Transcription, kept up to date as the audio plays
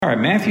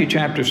right, Matthew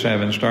chapter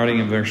 7, starting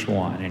in verse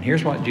 1. And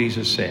here's what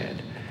Jesus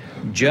said.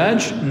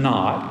 Judge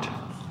not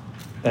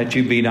that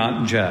you be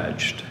not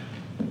judged.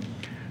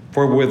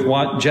 For with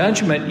what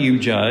judgment you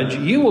judge,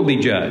 you will be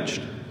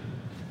judged.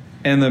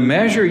 And the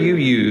measure you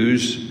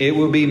use, it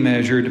will be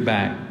measured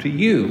back to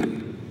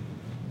you.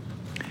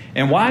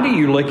 And why do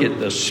you look at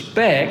the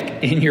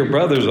speck in your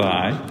brother's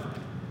eye,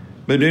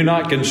 but do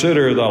not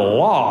consider the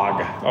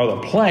log or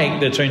the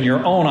plank that's in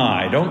your own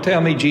eye? Don't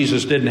tell me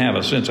Jesus didn't have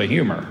a sense of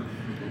humor.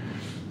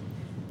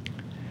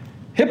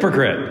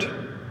 Hypocrite.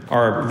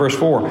 Or verse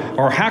 4,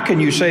 or how can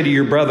you say to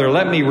your brother,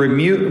 let me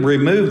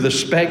remove the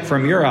speck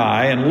from your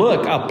eye, and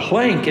look, a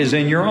plank is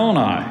in your own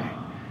eye?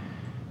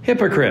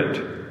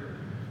 Hypocrite.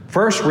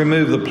 First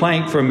remove the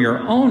plank from your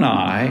own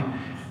eye,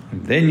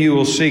 and then you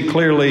will see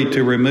clearly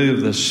to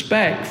remove the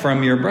speck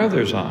from your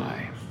brother's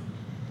eye.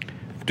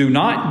 Do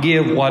not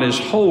give what is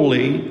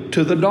holy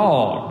to the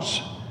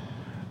dogs,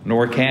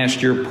 nor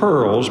cast your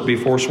pearls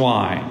before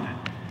swine,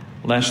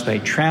 lest they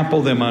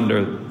trample them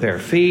under their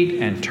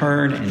feet and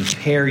turn and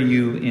tear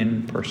you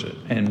in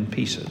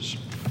pieces.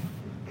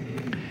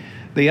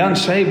 The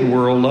unsaved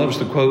world loves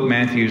to quote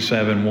Matthew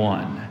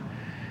 7:1.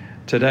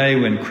 Today,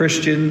 when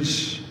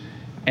Christians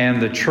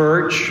and the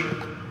church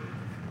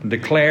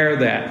declare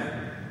that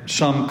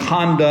some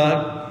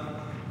conduct,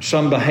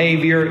 some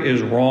behavior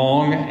is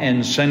wrong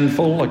and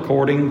sinful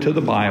according to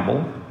the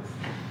Bible,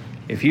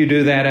 if you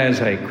do that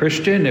as a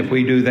Christian, if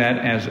we do that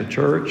as a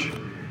church,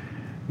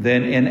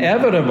 then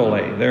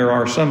inevitably there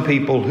are some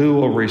people who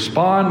will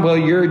respond, well,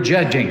 you're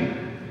judging.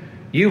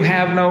 You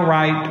have no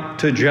right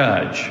to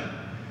judge.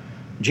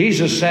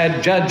 Jesus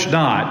said, judge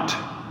not,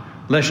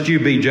 lest you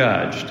be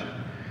judged.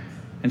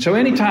 And so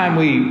anytime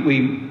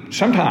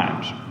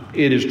sometimes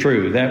it is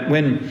true that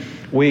when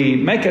we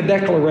make a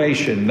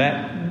declaration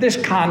that this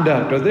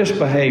conduct or this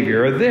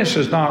behavior or this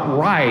is not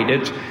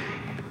right,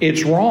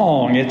 it's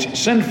wrong, it's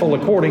sinful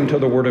according to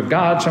the Word of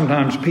God,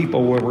 sometimes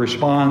people will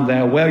respond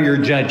that, well, you're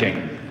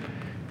judging.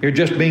 You're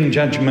just being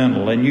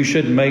judgmental, and you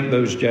shouldn't make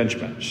those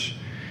judgments.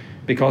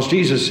 Because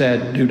Jesus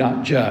said, do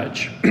not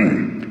judge.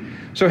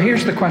 So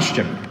here's the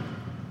question.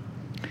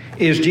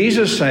 Is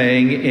Jesus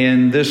saying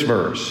in this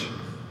verse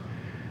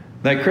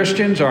that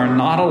Christians are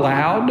not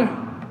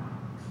allowed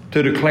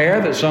to declare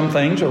that some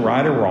things are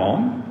right or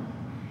wrong?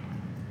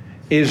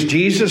 Is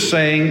Jesus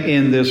saying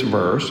in this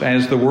verse,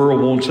 as the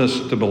world wants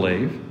us to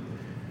believe,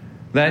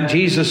 that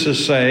Jesus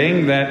is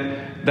saying that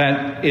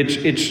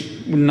it's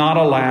not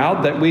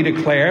allowed that we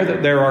declare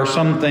that there are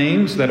some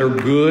things that are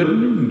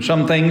good,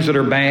 some things that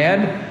are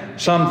bad,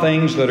 some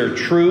things that are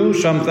true,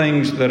 some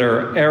things that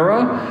are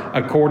error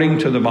according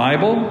to the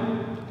Bible?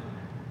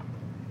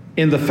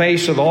 In the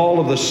face of all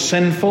of the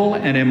sinful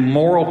and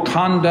immoral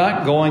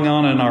conduct going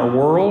on in our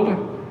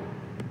world,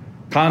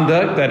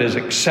 conduct that is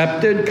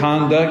accepted,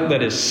 conduct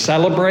that is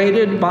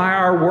celebrated by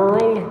our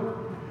world,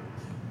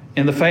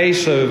 in the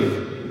face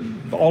of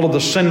all of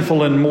the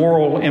sinful and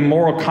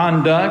immoral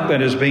conduct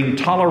that is being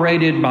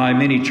tolerated by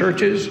many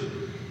churches,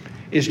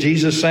 is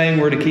Jesus saying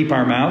we're to keep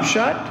our mouths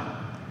shut?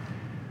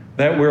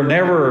 That we're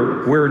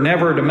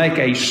never to make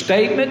a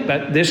statement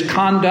that this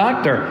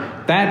conduct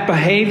or that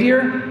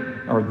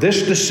behavior or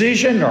this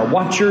decision or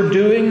what you're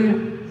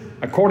doing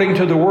according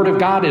to the Word of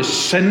God is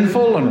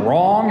sinful and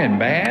wrong and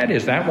bad?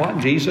 Is that what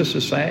Jesus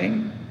is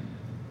saying?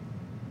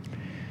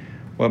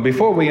 Well,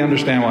 before we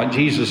understand what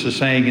Jesus is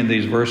saying in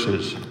these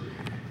verses,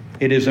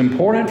 it is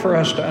important for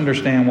us to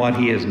understand what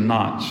he is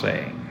not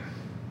saying.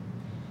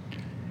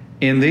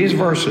 In these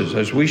verses,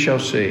 as we shall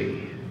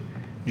see,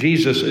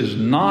 Jesus is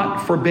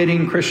not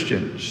forbidding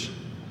Christians,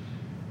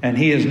 and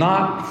he is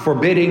not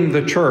forbidding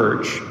the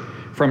church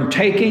from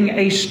taking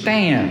a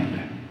stand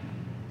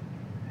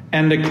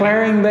and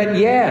declaring that,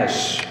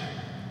 yes,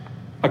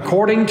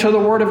 according to the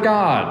Word of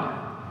God,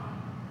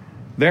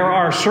 there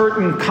are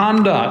certain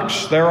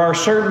conducts, there are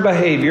certain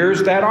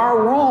behaviors that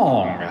are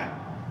wrong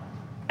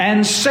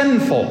and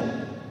sinful,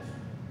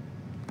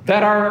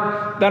 that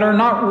are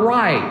not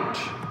right,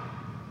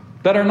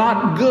 that are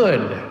not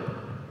good.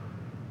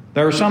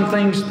 There are some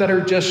things that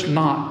are just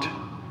not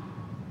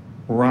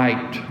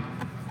right,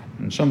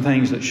 and some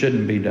things that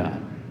shouldn't be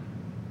done.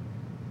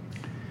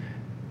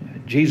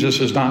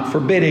 Jesus is not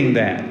forbidding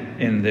that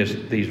in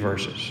these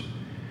verses.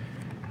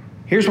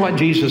 Here's what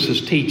Jesus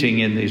is teaching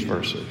in these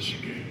verses.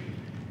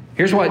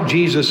 Here's what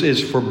Jesus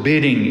is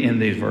forbidding in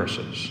these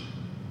verses.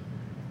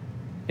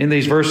 In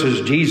these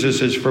verses,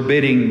 Jesus is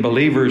forbidding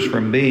believers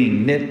from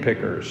being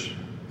nitpickers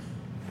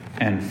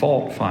and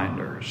fault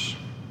finders,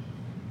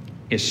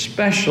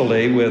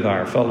 especially with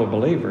our fellow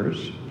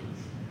believers,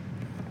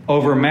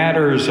 over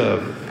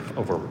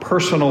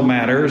personal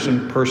matters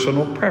and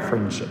personal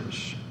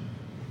preferences.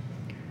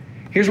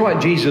 Here's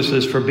what Jesus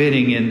is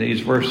forbidding in these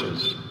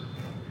verses.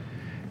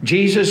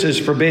 Jesus is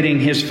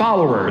forbidding his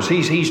followers.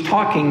 He's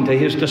talking to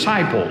his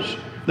disciples.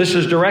 This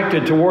is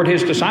directed toward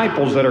his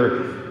disciples that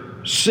are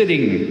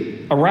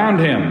sitting around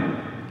him.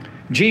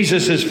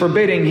 Jesus is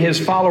forbidding his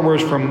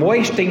followers from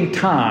wasting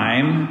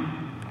time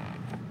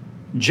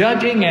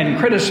judging and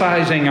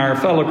criticizing our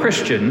fellow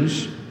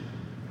Christians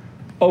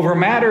over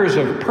matters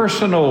of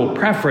personal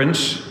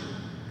preference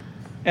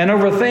and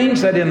over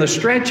things that in the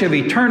stretch of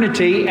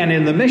eternity and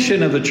in the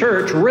mission of the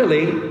church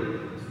really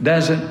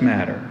doesn't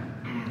matter.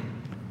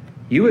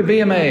 You would be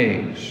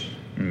amazed,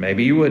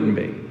 maybe you wouldn't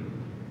be,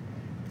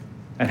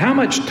 at how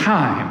much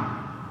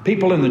time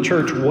people in the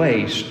church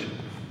waste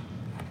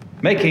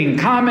making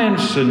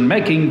comments and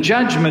making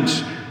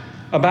judgments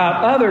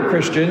about other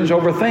Christians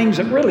over things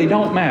that really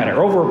don't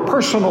matter, over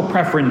personal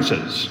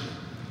preferences,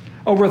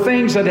 over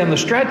things that in the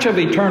stretch of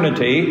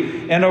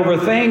eternity and over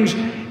things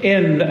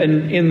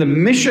in the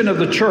mission of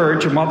the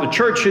church and what the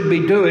church should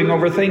be doing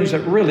over things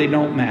that really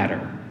don't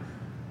matter.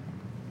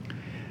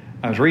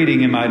 I was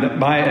reading in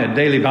my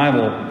daily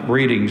Bible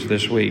readings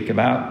this week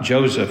about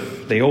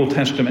Joseph, the Old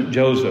Testament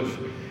Joseph.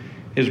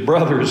 His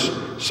brothers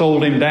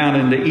sold him down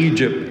into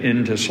Egypt,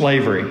 into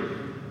slavery.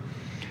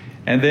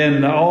 And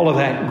then all of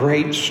that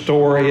great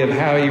story of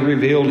how he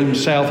revealed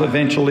himself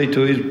eventually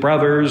to his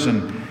brothers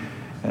and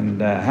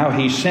how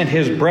he sent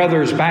his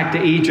brothers back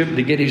to Egypt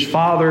to get his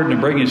father and to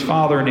bring his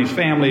father and his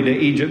family to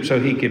Egypt so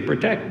he could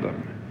protect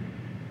them.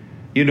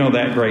 You know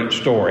that great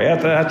story.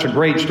 That's a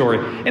great story.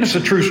 And it's a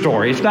true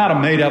story. It's not a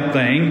made-up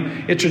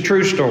thing. It's a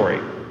true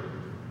story.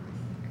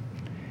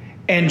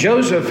 And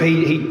Joseph,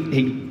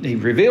 he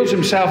reveals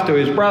himself to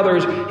his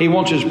brothers. He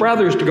wants his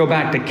brothers to go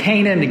back to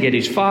Canaan to get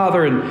his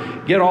father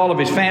and get all of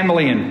his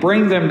family and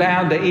bring them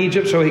down to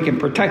Egypt so he can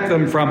protect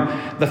them from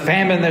the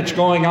famine that's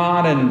going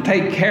on and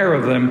take care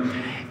of them.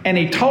 And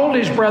he told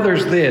his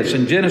brothers this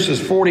in Genesis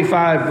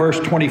 45, verse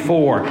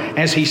 24.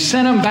 As he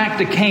sent them back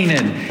to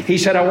Canaan, he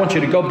said, I want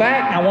you to go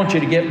back. And I want you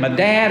to get my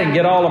dad and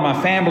get all of my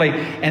family.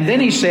 And then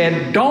he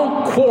said,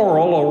 don't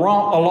quarrel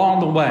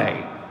along the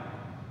way.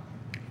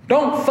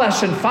 Don't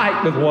fuss and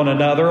fight with one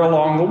another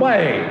along the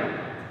way.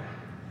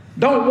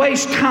 Don't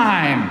waste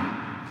time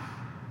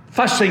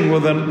fussing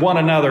with one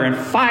another and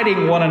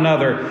fighting one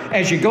another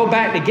as you go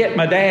back to get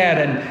my dad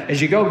and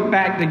as you go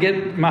back to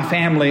get my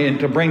family and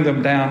to bring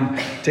them down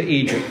to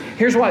Egypt.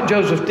 Here's what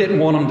Joseph didn't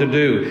want them to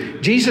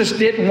do. Jesus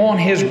didn't want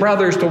his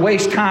brothers to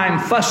waste time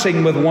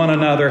fussing with one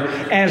another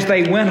as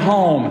they went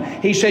home.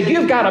 He said,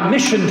 you've got a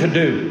mission to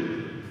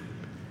do.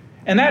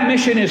 And that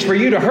mission is for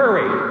you to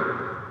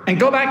hurry and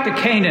go back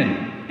to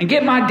Canaan and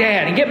get my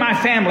dad and get my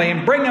family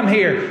and bring them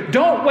here.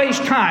 Don't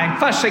waste time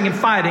fussing and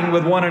fighting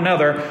with one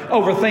another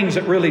over things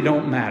that really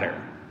don't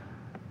matter.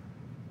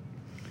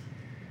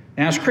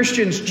 Now, as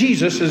Christians,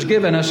 Jesus has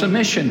given us a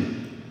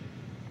mission.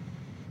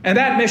 And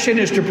that mission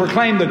is to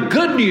proclaim the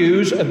good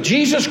news of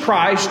Jesus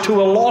Christ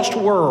to a lost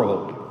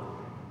world.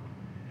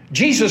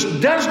 Jesus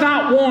does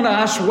not want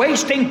us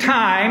wasting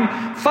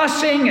time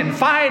fussing and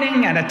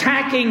fighting and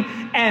attacking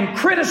and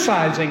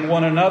criticizing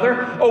one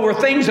another over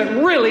things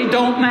that really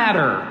don't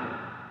matter.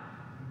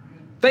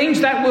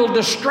 Things that will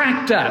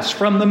distract us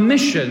from the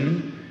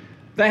mission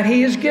that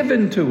He has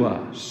given to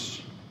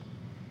us.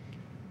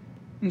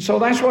 And so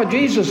that's what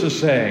Jesus is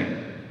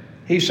saying.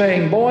 He's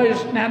saying,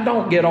 boys, now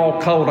don't get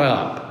all caught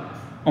up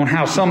on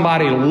how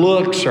somebody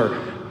looks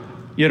or,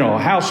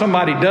 how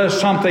somebody does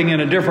something in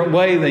a different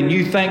way than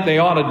you think they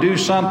ought to do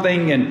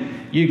something,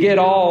 and you get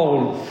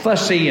all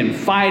fussy and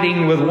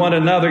fighting with one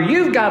another.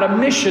 You've got a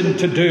mission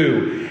to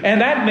do.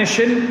 And that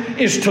mission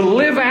is to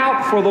live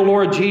out for the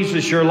Lord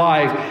Jesus your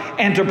life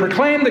and to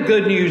proclaim the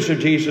good news of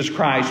Jesus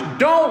Christ.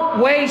 Don't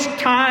waste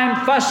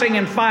time fussing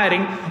and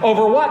fighting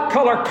over what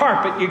color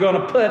carpet you're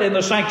going to put in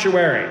the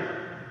sanctuary.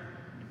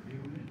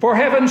 For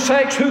heaven's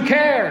sakes, who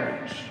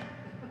cares?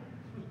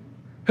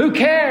 Who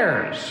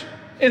cares?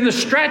 In the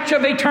stretch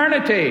of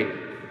eternity,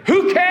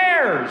 who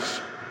cares?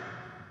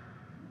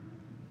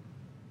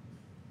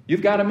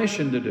 You've got a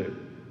mission to do.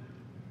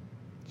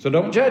 So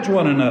don't judge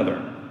one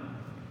another.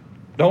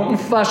 Don't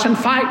fuss and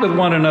fight with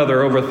one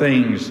another over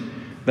things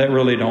that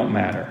really don't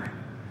matter.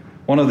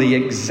 One of the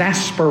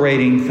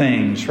exasperating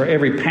things for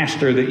every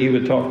pastor that you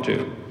would talk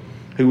to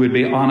who would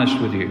be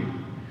honest with you.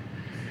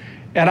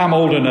 And I'm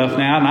old enough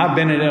now, and I've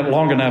been in it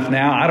long enough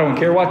now, I don't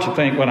care what you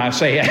think when I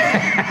say it,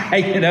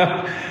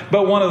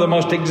 But one of the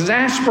most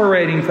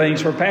exasperating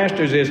things for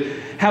pastors is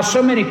how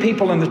so many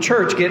people in the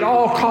church get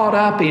all caught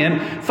up in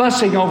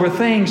fussing over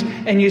things,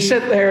 and you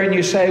sit there and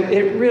you say,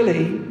 it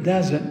really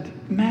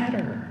doesn't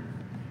matter.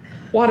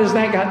 What has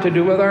that got to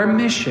do with our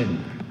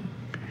mission?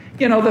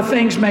 The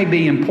things may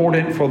be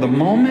important for the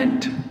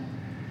moment.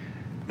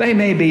 They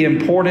may be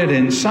important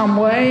in some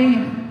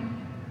way.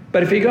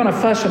 But if you're going to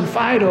fuss and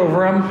fight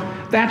over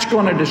them, that's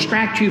going to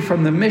distract you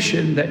from the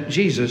mission that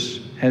Jesus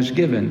has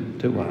given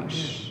to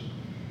us.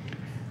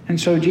 And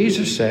so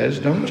Jesus says,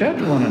 don't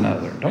judge one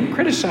another. Don't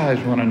criticize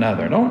one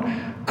another.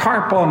 Don't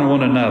carp on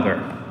one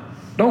another.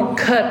 Don't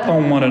cut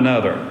on one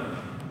another.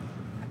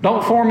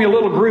 Don't form your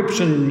little groups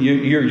in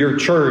your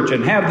church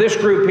and have this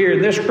group here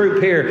and this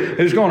group here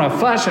who's going to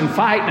fuss and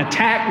fight and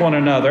attack one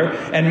another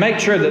and make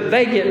sure that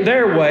they get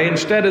their way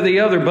instead of the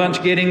other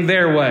bunch getting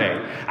their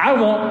way. I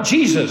want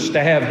Jesus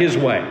to have His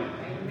way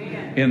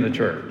in the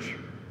church.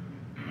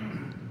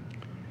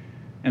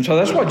 And so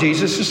that's what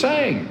Jesus is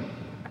saying.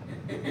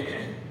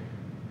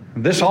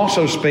 This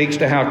also speaks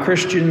to how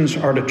Christians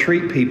are to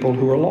treat people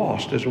who are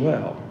lost as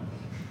well.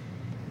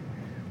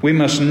 We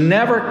must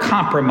never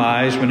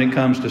compromise when it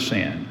comes to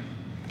sin.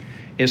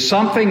 If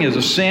something is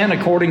a sin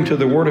according to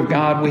the Word of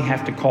God, we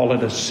have to call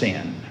it a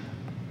sin.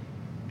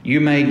 You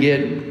may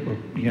get,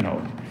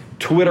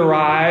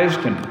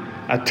 Twitterized and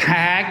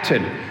attacked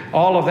and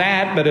all of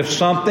that, but if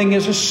something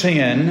is a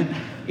sin,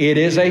 it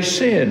is a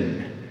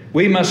sin.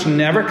 We must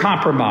never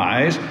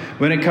compromise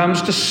when it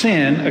comes to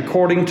sin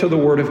according to the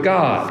Word of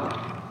God.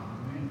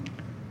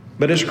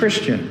 But as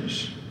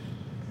Christians,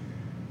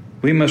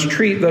 we must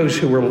treat those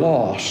who are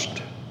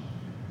lost,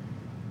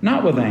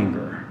 not with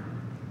anger,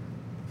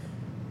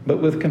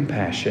 but with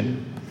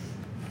compassion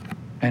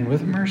and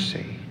with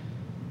mercy.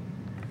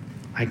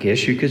 I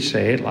guess you could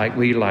say it like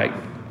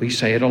we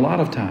say it a lot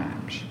of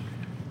times.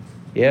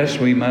 Yes,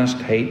 we must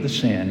hate the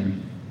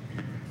sin,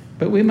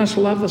 but we must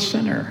love the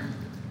sinner.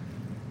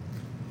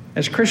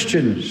 As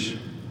Christians,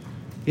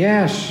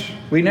 yes,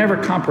 we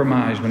never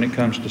compromise when it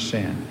comes to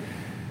sin.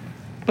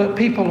 But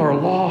people are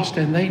lost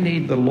and they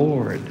need the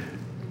Lord.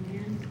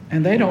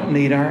 And they don't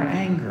need our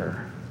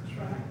anger.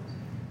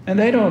 And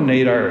they don't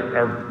need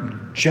our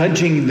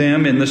judging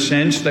them in the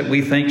sense that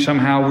we think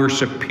somehow we're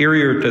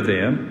superior to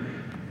them.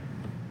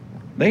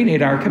 They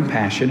need our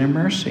compassion and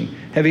mercy.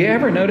 Have you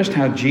ever noticed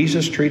how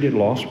Jesus treated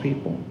lost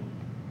people?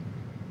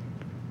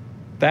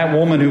 That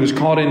woman who was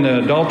caught in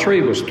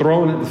adultery was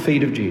thrown at the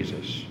feet of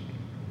Jesus.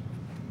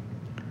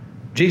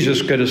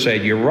 Jesus could have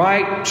said, "You're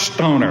right,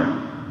 stone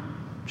her.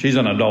 She's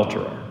an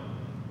adulterer.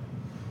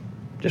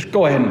 Just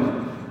go ahead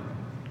and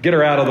get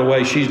her out of the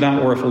way. She's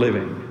not worth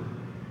living."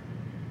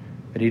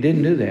 But he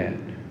didn't do that.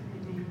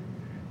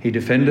 He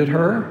defended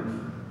her.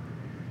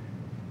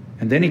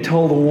 And then he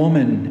told the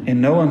woman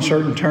in no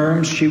uncertain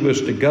terms she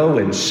was to go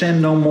and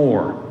sin no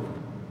more.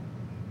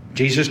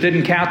 Jesus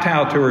didn't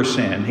kowtow to her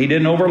sin. He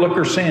didn't overlook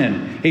her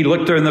sin. He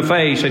looked her in the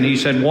face and he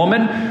said,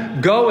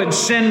 "Woman, go and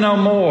sin no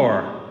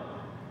more."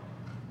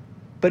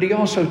 But he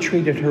also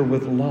treated her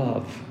with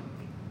love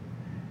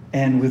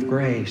and with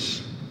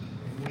grace.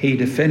 He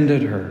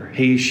defended her.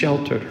 He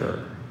sheltered her.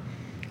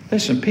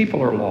 Listen,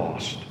 people are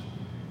lost.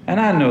 And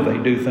I know they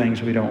do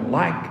things we don't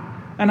like.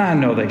 And I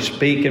know they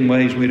speak in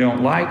ways we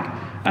don't like.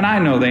 And I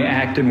know they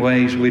act in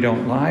ways we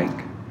don't like.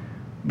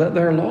 But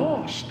they're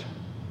lost.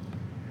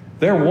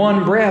 They're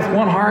one breath,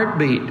 one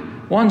heartbeat,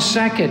 1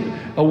 second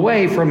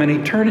away from an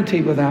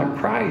eternity without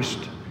Christ.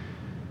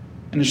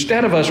 And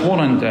instead of us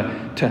wanting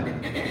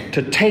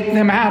to take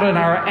them out in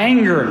our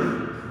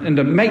anger and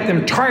to make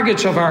them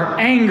targets of our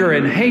anger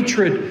and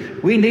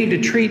hatred, we need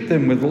to treat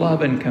them with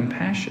love and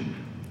compassion.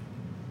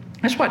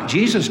 That's what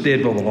Jesus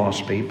did with the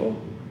lost people.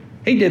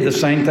 He did the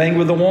same thing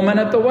with the woman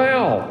at the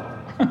well.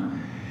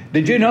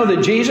 Did you know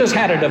that Jesus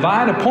had a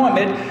divine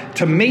appointment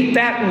to meet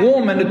that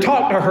woman, to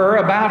talk to her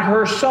about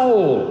her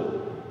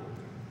soul?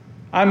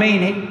 I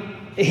mean,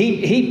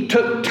 he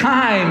took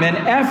time and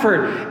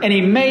effort, and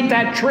he made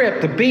that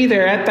trip to be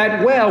there at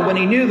that well when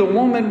he knew the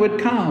woman would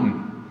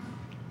come.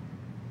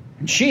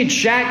 And she had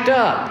shacked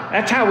up.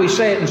 That's how we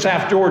say it in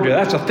South Georgia.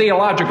 That's a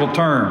theological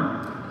term.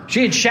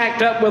 She had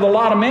shacked up with a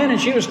lot of men, and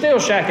she was still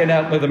shacking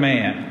up with a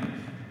man.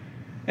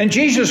 And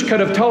Jesus could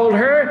have told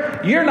her,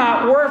 "You're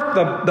not worth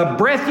the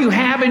breath you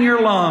have in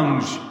your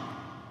lungs.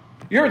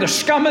 You're the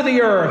scum of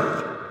the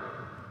earth.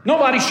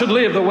 Nobody should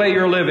live the way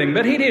you're living."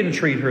 But he didn't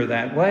treat her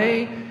that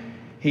way.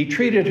 He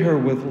treated her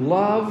with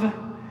love,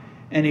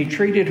 and he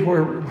treated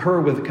her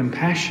with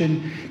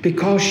compassion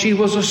because she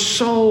was a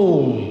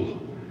soul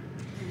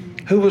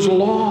who was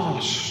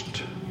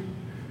lost.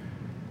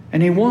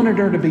 And he wanted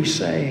her to be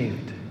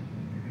saved.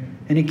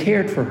 And he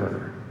cared for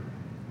her.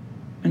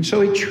 And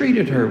so he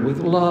treated her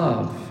with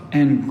love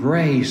and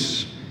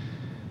grace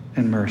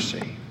and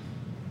mercy.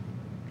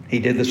 He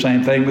did the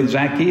same thing with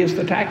Zacchaeus,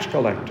 the tax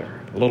collector,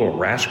 a little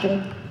rascal.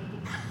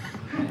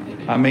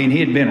 I mean, he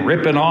had been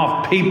ripping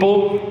off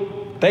people,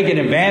 taking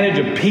advantage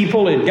of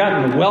people. He had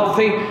gotten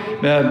wealthy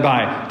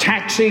by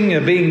taxing,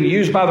 being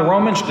used by the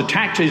Romans to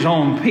tax his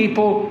own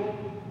people.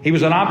 He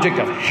was an object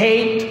of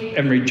hate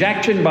and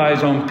rejection by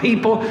his own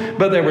people.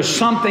 But there was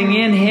something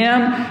in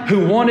him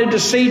who wanted to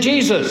see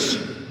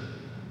Jesus.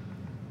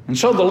 And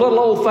so the little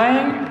old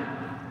thing,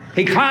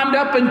 he climbed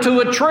up into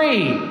a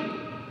tree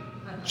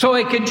so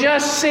he could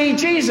just see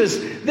Jesus,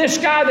 this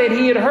guy that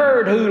he had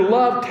heard who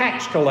loved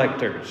tax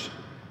collectors.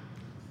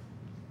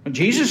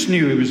 Jesus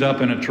knew he was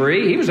up in a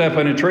tree. He was up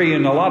in a tree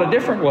in a lot of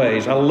different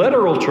ways, a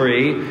literal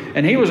tree,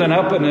 and he was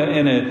up in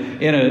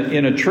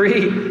a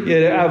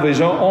tree of his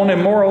own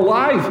immoral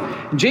life.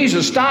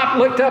 Jesus stopped,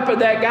 looked up at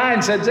that guy,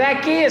 and said,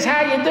 "Zacchaeus,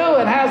 how you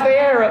doing? How's the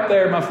air up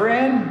there, my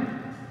friend?"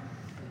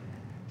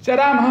 He said,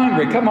 "I'm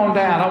hungry. Come on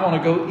down. I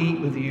want to go eat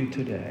with you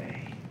today."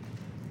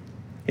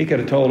 He could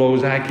have told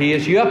old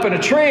Zacchaeus, "You up in a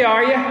tree,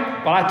 are you?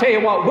 Well, I tell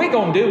you what we're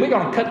going to do. We're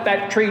going to cut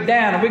that tree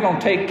down, and we're going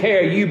to take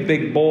care of you,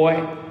 big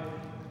boy,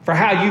 for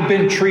how you've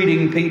been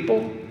treating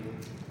people."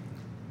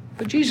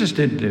 But Jesus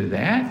didn't do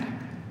that.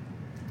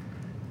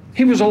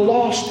 He was a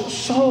lost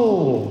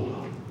soul.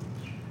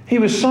 He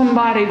was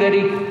somebody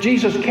that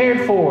Jesus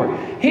cared for.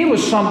 He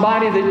was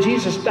somebody that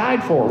Jesus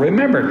died for.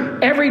 Remember,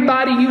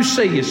 everybody you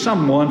see is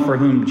someone for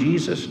whom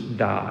Jesus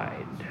died.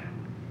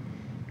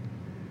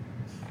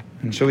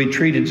 And so he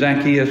treated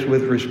Zacchaeus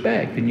with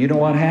respect. And you know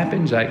what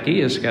happened?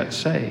 Zacchaeus got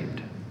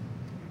saved.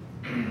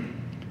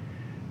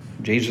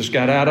 Jesus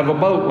got out of a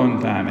boat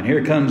one time, and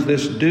here comes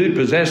this dude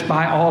possessed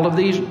by all of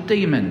these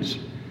demons.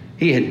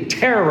 He had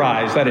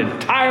terrorized that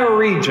entire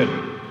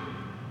region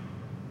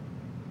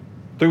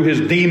through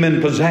his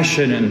demon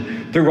possession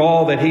and through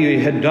all that he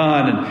had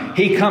done. And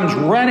he comes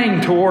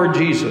running toward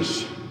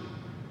Jesus.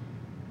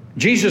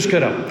 Jesus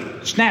could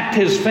have snapped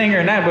his finger,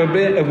 and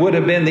that would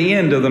have been the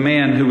end of the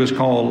man who was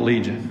called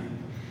Legion.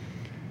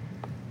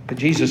 But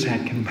Jesus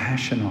had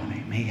compassion on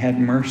him. He had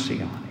mercy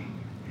on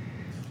him.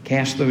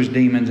 Cast those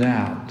demons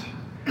out.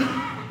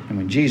 And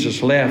when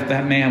Jesus left,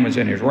 that man was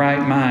in his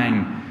right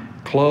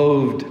mind,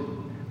 clothed,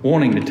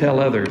 wanting to tell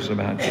others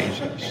about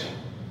Jesus.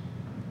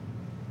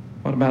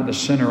 What about the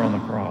sinner on the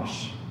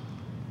cross?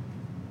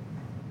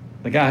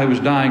 The guy who was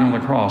dying on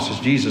the cross as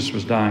Jesus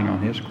was dying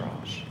on his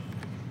cross.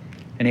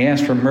 And he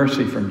asked for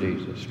mercy from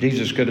Jesus.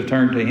 Jesus could have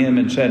turned to him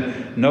and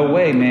said, "No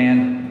way,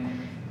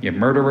 man. You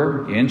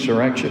murderer, you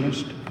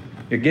insurrectionist.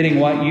 You're getting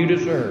what you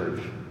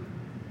deserve.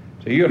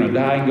 So you're going to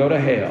die and go to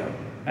hell.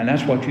 And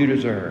that's what you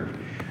deserve."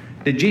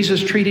 Did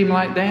Jesus treat him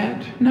like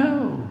that?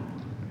 No.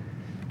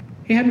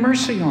 He had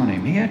mercy on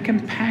him. He had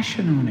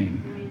compassion on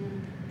him.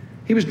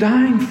 He was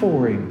dying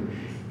for him.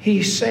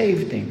 He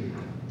saved him.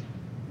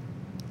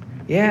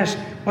 Yes,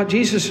 what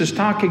Jesus is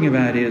talking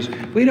about is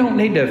we don't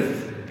need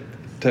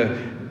to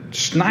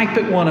snipe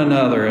at one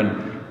another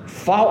and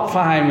fault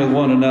find with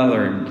one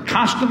another and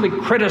constantly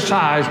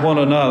criticize one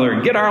another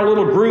and get our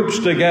little groups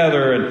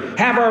together and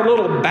have our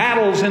little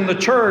battles in the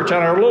church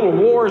and our little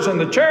wars in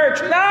the church.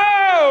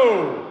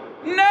 No!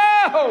 No!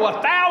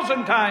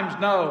 1,000 times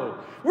no.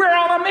 We're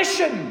on a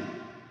mission.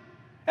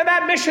 And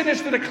that mission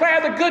is to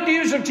declare the good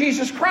news of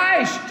Jesus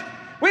Christ.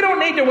 We don't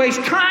need to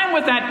waste time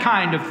with that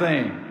kind of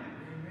thing.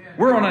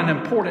 We're on an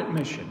important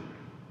mission.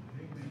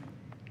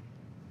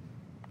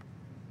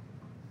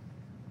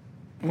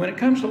 When it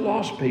comes to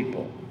lost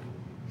people,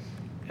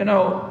 you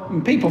know,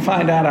 when people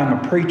find out I'm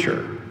a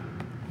preacher,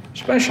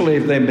 especially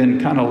if they've been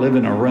kind of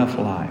living a rough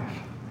life,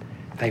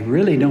 they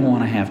really don't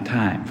want to have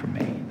time for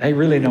me. They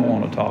really don't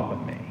want to talk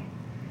with me.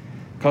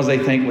 Because they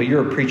think, well,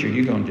 you're a preacher.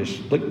 You're going to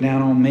just look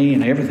down on me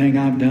and everything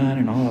I've done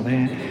and all of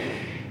that.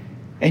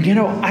 And, you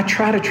know, I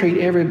try to treat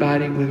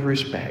everybody with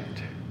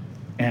respect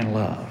and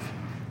love.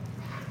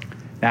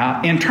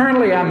 Now,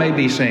 internally, I may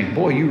be saying,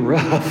 boy, you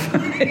rough,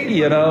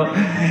 you know,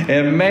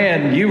 and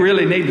man, you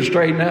really need to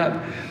straighten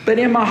up. But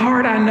in my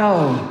heart, I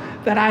know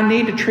that I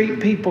need to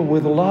treat people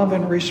with love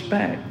and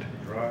respect.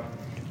 Right.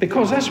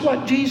 Because that's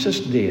what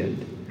Jesus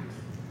did.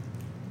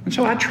 And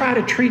so I try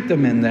to treat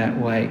them in that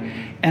way.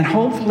 And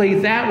hopefully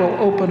that will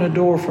open a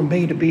door for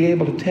me to be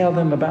able to tell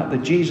them about the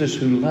Jesus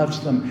who loves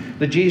them,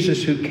 the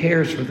Jesus who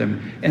cares for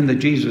them, and the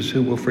Jesus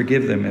who will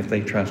forgive them if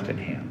they trust in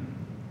him.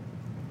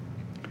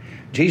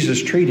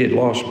 Jesus treated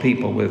lost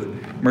people with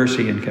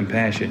mercy and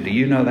compassion. Do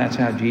you know that's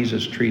how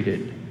Jesus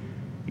treated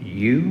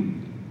you?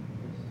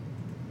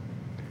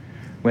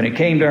 When it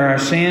came to our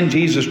sin,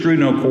 Jesus drew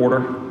no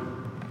quarter.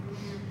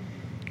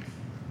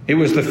 It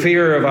was the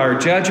fear of our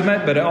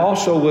judgment, but it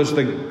also was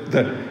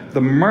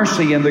the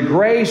mercy and the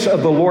grace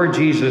of the Lord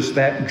Jesus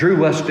that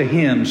drew us to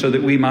him so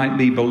that we might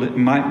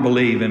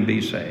believe and be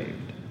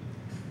saved.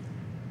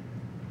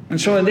 And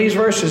so in these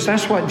verses,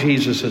 that's what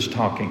Jesus is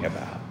talking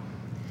about.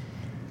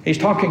 He's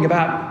talking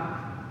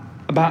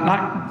about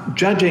not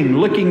judging,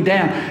 looking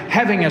down,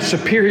 having a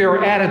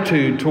superior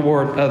attitude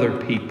toward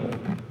other people.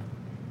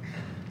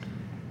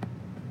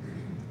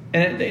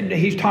 And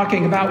he's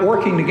talking about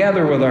working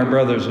together with our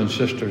brothers and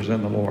sisters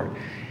in the Lord.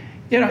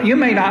 You know, you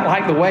may not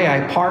like the way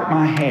I part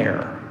my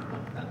hair.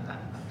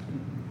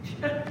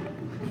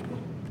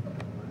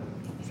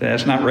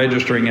 That's not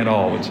registering at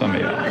all with some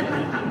of y'all.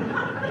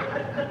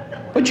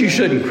 But you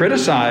shouldn't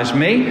criticize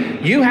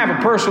me. You have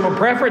a personal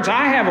preference.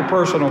 I have a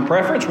personal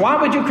preference.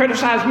 Why would you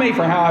criticize me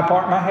for how I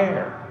part my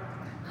hair?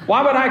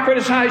 Why would I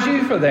criticize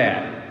you for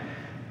that?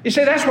 You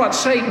see, that's what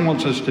Satan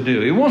wants us to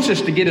do. He wants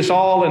us to get us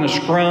all in a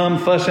scrum,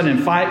 fussing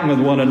and fighting with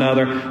one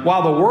another.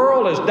 While the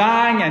world is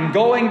dying and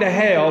going to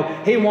hell,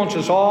 he wants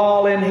us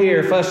all in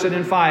here fussing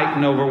and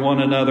fighting over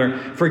one another,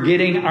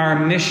 forgetting our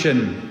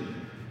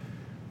mission,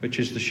 which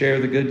is to share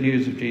the good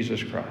news of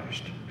Jesus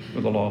Christ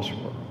with the lost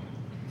world.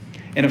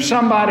 And if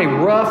somebody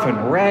rough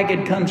and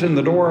ragged comes in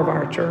the door of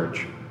our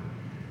church,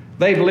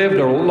 they've lived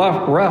a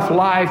rough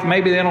life,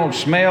 maybe they don't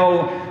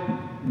smell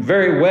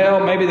very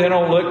well, maybe they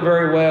don't look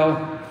very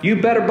well, you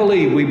better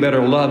believe we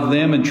better love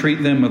them and treat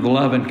them with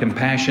love and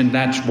compassion.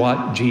 That's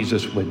what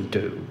Jesus would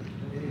do.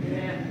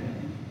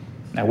 Amen.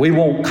 Now, we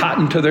won't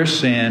cotton to their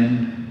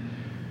sin,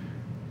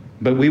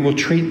 but we will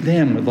treat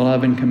them with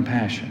love and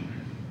compassion.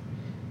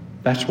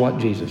 That's what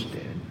Jesus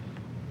did.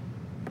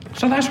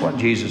 So that's what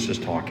Jesus is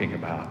talking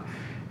about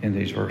in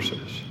these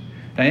verses.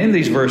 Now, in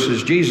these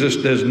verses, Jesus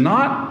does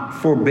not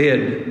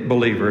forbid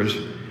believers,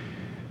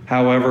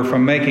 however,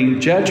 from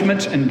making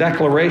judgments and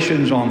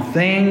declarations on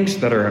things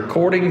that are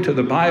according to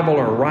the Bible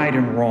are right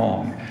and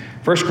wrong.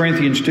 1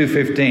 Corinthians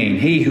 2:15,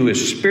 he who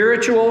is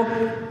spiritual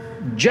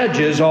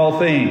judges all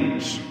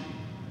things.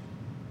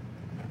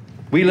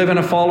 We live in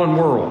a fallen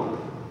world.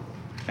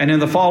 And in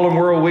the fallen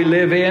world we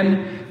live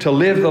in, to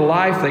live the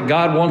life that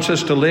God wants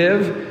us to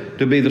live,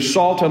 to be the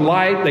salt and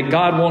light that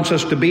God wants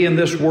us to be in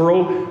this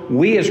world,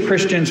 we as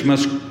Christians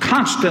must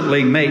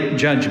constantly make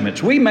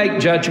judgments. We make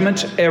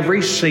judgments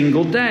every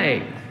single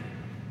day.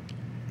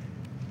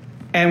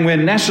 And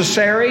when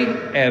necessary,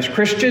 as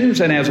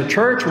Christians and as a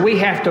church, we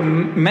have to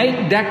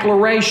make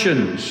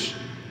declarations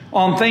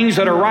on things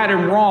that are right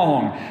and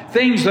wrong,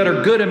 things that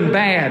are good and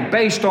bad,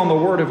 based on the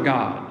Word of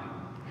God.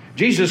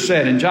 Jesus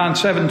said in John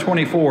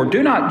 7:24,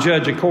 do not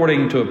judge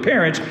according to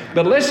appearance,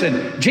 but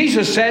listen,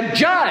 Jesus said,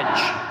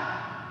 judge.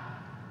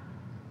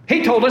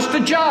 He told us to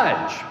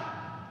judge.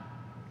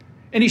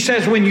 And He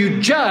says, when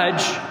you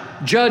judge,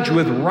 judge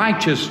with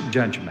righteous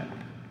judgment.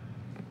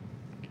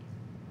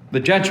 The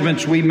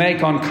judgments we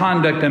make on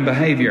conduct and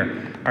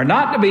behavior are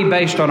not to be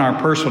based on our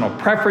personal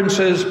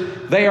preferences.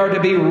 They are to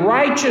be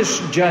righteous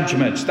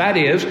judgments. That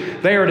is,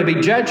 they are to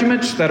be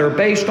judgments that are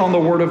based on the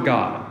Word of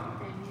God.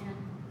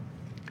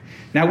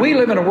 Now, we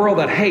live in a world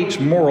that hates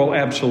moral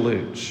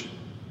absolutes.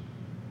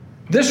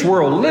 This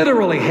world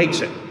literally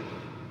hates it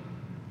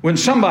when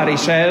somebody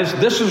says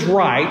this is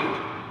right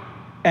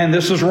and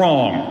this is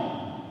wrong.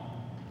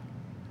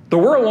 The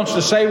world wants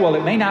to say, well,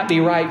 it may not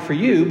be right for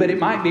you, but it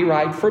might be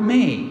right for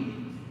me.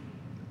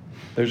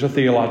 There's a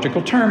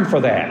theological term for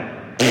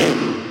that.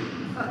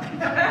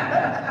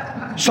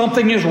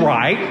 Something is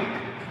right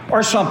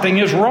or something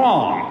is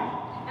wrong.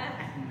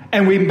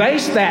 And we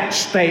base that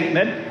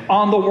statement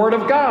on the Word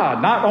of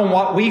God, not on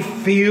what we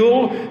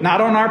feel,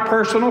 not on our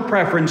personal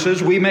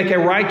preferences. We make a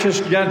righteous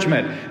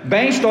judgment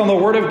based on the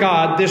Word of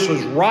God. This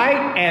is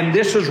right and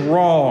this is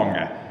wrong.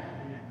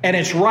 And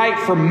it's right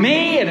for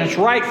me, and it's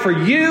right for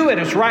you,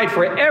 and it's right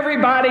for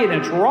everybody, and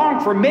it's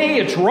wrong for me,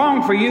 it's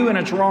wrong for you, and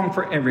it's wrong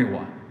for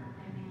everyone.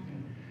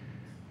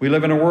 We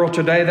live in a world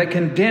today that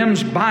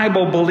condemns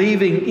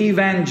Bible-believing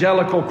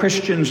evangelical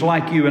Christians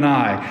like you and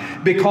I,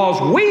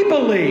 because we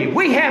believe,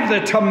 we have the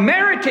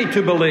temerity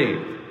to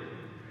believe,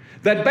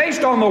 that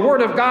based on the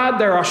Word of God,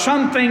 there are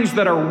some things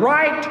that are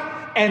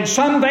right and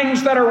some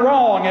things that are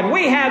wrong. And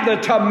we have the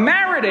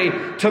temerity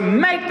to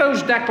make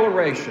those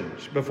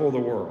declarations before the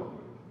world.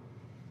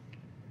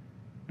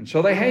 And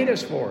so they hate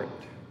us for it.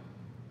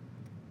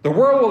 The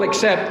world will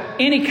accept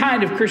any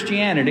kind of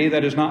Christianity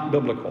that is not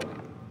biblical.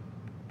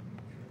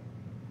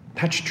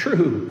 That's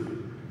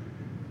true.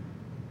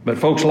 But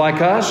folks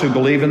like us who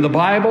believe in the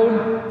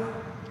Bible,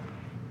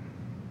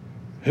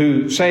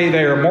 who say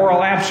they are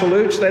moral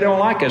absolutes, they don't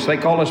like us. They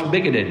call us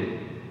bigoted.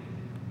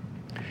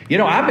 You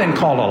know, I've been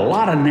called a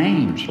lot of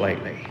names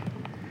lately.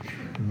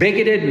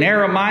 Bigoted,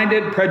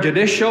 narrow-minded,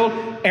 prejudicial,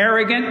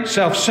 arrogant,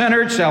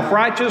 self-centered,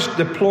 self-righteous,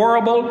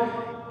 deplorable,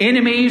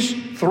 enemies,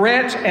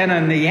 threats, and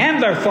a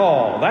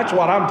Neanderthal. That's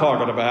what I'm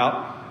talking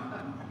about.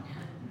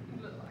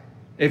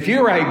 If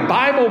you're a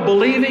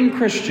Bible-believing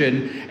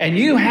Christian and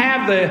you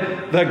have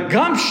the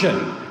gumption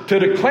to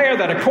declare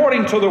that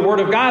according to the Word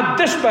of God,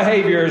 this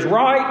behavior is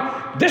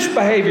right, this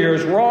behavior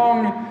is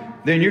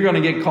wrong, then you're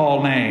going to get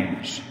called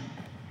names.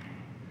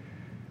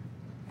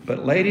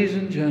 But ladies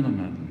and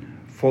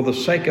gentlemen, for the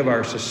sake of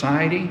our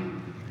society,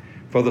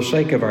 for the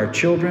sake of our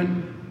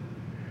children,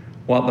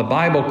 what the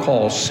Bible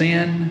calls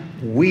sin,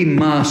 we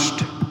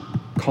must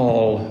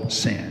call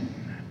sin.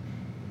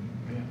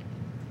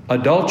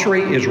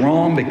 Adultery is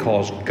wrong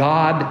because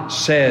God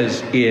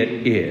says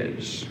it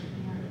is.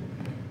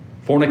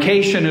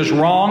 Fornication is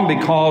wrong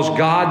because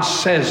God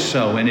says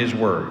so in His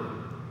Word.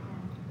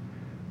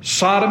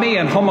 Sodomy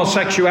and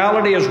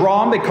homosexuality is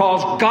wrong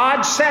because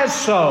God says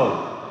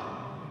so.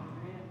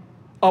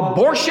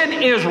 Abortion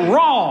is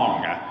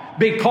wrong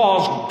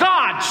because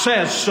God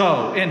says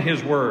so in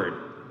His Word.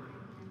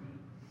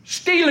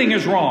 Stealing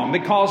is wrong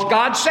because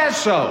God says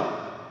so.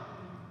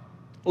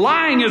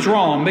 Lying is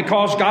wrong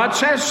because God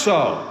says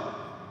so.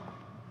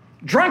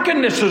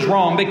 Drunkenness is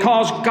wrong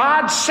because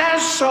God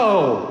says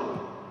so.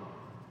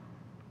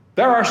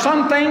 There are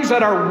some things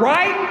that are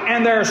right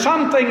and there are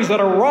some things that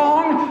are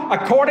wrong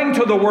according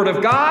to the Word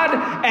of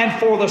God. And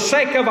for the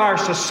sake of our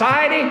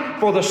society,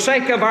 for the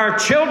sake of our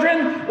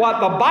children, what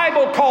the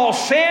Bible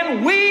calls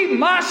sin, we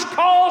must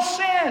call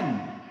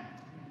sin.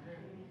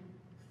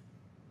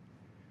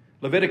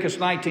 Leviticus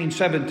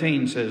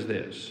 19:17 says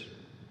this: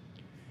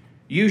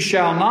 "You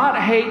shall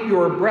not hate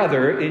your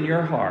brother in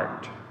your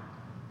heart.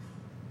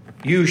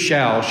 You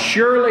shall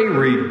surely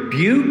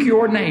rebuke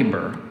your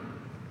neighbor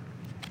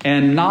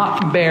and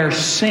not bear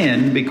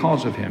sin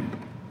because of him."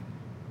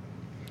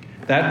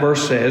 That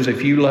verse says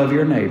if you love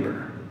your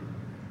neighbor,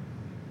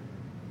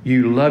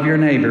 you love your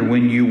neighbor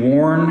when you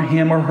warn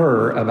him or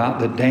her about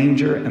the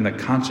danger and the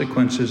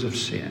consequences of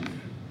sin.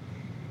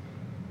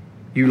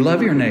 You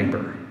love your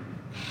neighbor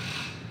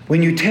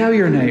when you tell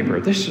your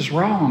neighbor, this is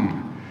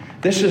wrong,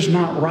 this is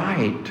not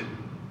right,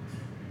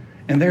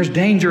 and there's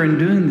danger in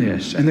doing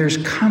this, and there's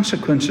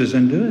consequences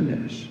in doing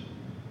this.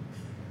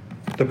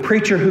 The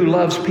preacher who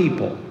loves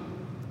people,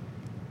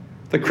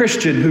 the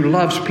Christian who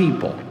loves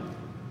people,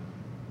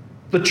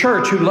 the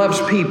church who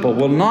loves people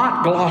will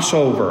not gloss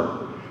over,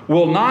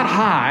 will not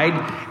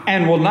hide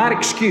and will not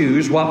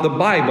excuse what the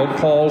Bible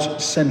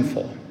calls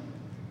sinful.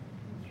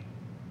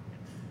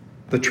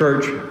 The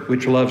church,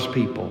 which loves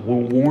people,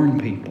 will warn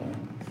people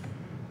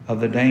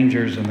of the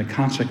dangers and the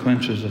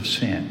consequences of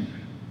sin.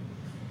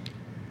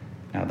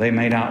 Now, they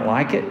may not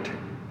like it.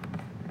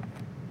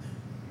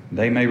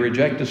 They may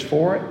reject us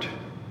for it.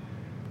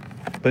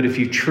 But if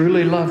you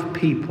truly love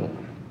people,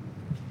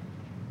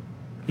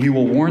 you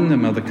will warn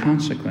them of the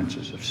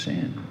consequences of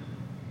sin.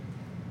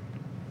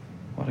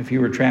 What if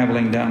you were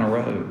traveling down a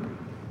road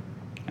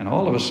and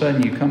all of a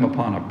sudden you come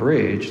upon a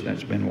bridge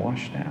that's been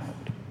washed out?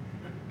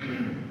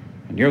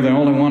 And you're the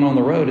only one on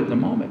the road at the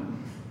moment.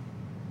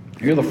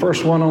 You're the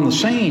first one on the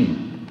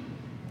scene.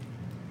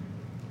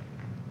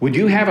 Would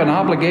you have an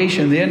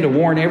obligation then to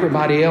warn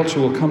everybody else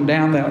who will come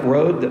down that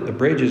road that the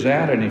bridge is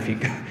out, and if you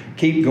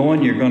keep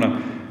going, you're going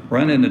to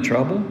run into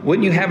trouble?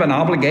 Wouldn't you have an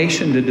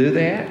obligation to do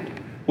that?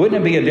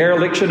 Wouldn't it be a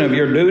dereliction of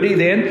your duty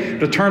then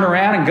to turn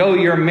around and go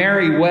your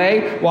merry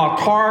way while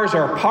cars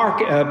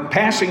are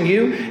passing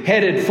you,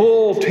 headed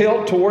full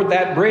tilt toward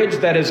that bridge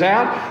that is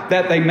out,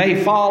 that they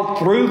may fall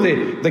through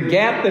the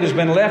gap that has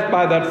been left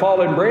by that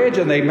fallen bridge,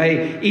 and they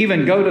may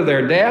even go to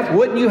their death?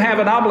 Wouldn't you have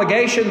an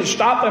obligation to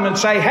stop them and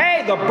say,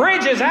 hey, the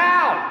bridge is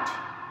out.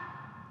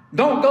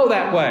 Don't go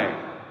that way.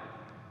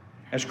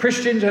 As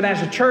Christians and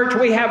as a church,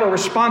 we have a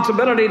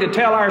responsibility to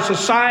tell our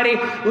society,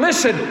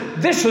 listen,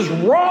 this is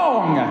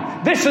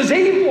wrong. This is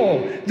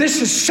evil.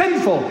 This is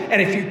sinful.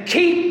 And if you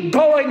keep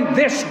going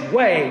this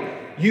way,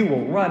 you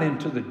will run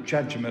into the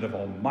judgment of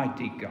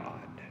Almighty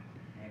God.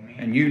 Amen.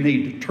 And you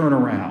need to turn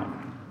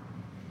around.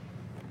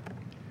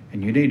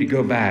 And you need to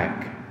go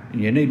back.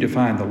 And you need to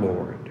find the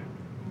Lord.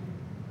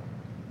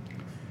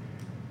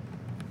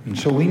 And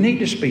so we need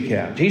to speak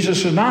out.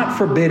 Jesus is not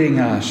forbidding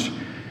us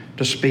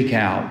to speak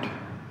out.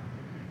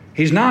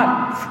 He's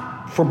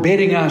not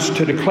forbidding us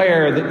to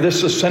declare that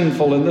this is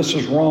sinful and this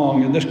is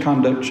wrong and this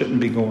conduct shouldn't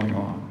be going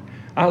on.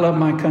 I love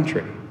my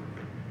country,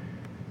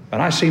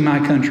 but I see my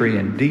country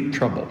in deep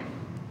trouble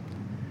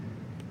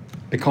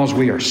because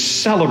we are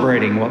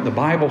celebrating what the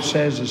Bible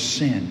says is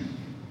sin.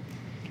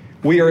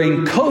 We are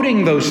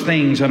encoding those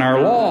things in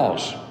our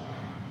laws.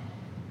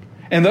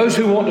 And those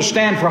who want to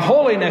stand for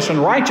holiness and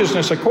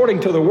righteousness according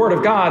to the Word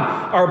of God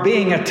are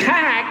being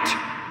attacked.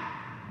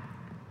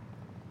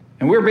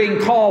 And we're being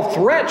called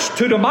threats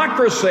to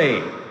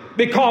democracy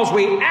because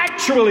we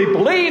actually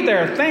believe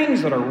there are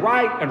things that are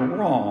right and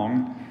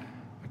wrong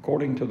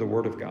according to the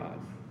Word of God.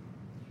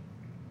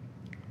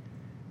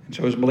 And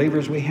so as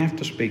believers, we have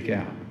to speak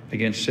out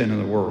against sin in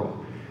the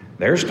world.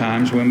 There's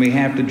times when we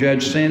have to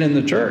judge sin in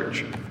the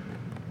church.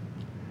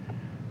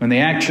 When the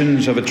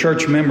actions of a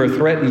church member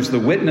threatens the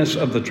witness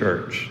of the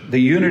church, the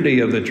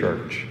unity of the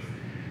church,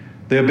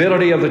 the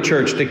ability of the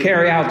church to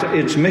carry out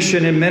its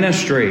mission and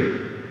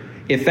ministry.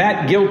 If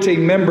that guilty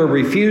member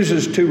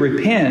refuses to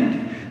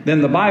repent,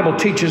 then the Bible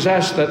teaches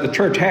us that the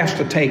church has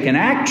to take an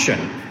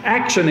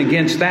action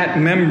against that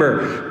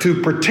member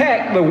to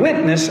protect the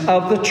witness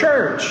of the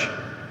church.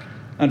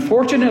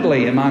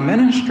 Unfortunately, in my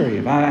ministry,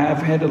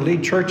 I've had to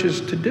lead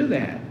churches to do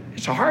that.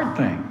 It's a hard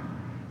thing.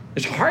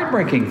 It's a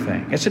heartbreaking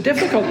thing. It's a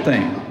difficult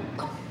thing.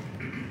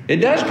 It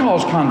does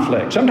cause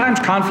conflict. Sometimes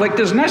conflict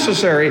is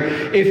necessary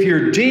if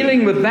you're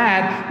dealing with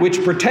that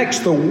which protects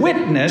the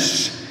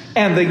witness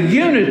and the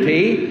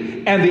unity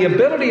and the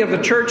ability of the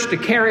church to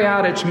carry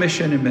out its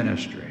mission and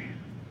ministry.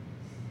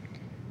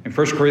 In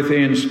 1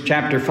 Corinthians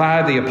chapter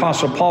 5, the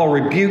Apostle Paul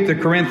rebuked the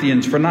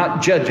Corinthians for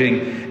not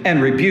judging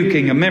and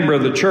rebuking a member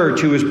of the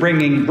church who was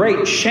bringing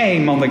great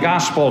shame on the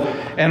gospel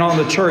and on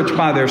the church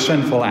by their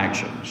sinful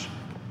actions.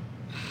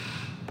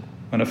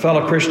 When a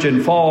fellow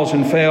Christian falls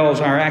and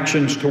fails, our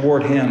actions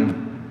toward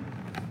him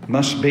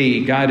must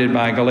be guided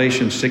by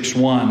Galatians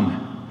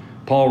 6:1.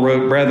 Paul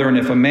wrote, "Brethren,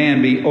 if a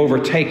man be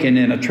overtaken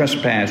in a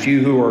trespass,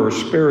 you who are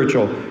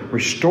spiritual,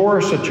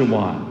 restore such a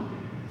one.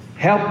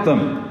 Help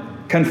them.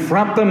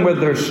 Confront them with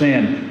their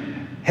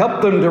sin.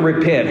 Help them to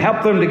repent.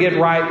 Help them to get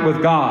right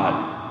with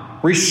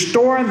God.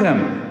 Restore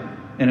them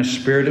in a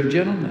spirit of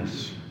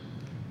gentleness,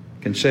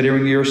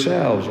 considering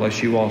yourselves,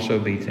 lest you also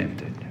be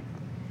tempted."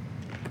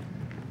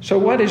 So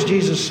what is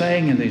Jesus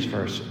saying in these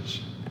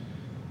verses?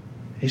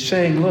 He's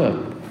saying, look,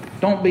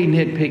 don't be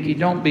nitpicky.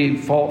 Don't be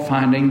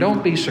fault-finding.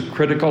 Don't be so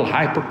critical,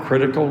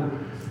 hypercritical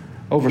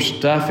over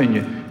stuff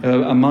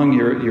among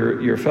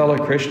your fellow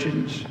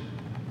Christians.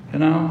 You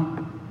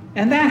know?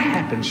 And that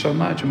happens so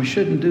much, and we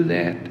shouldn't do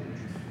that.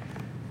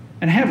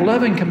 And have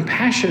loving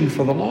compassion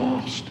for the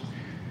lost.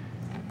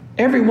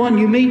 Everyone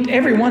you meet,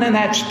 everyone in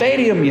that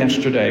stadium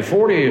yesterday,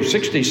 40 or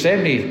 60,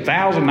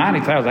 70,000,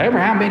 90,000, ever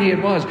how many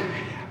it was,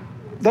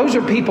 those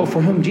are people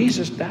for whom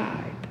Jesus died.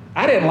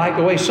 I didn't like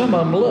the way some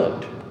of them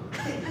looked.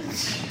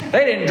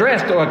 They didn't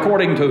dress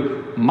according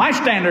to my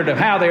standard of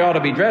how they ought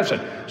to be dressing.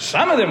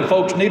 Some of them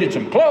folks needed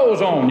some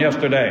clothes on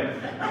yesterday.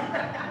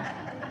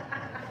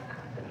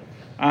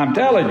 I'm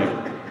telling you.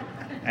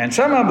 And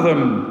some of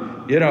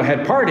them,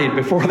 had partied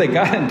before they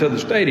got into the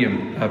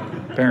stadium,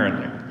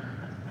 apparently.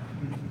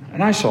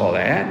 And I saw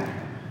that.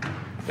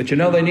 But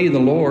they need the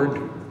Lord.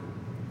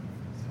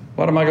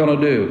 What am I going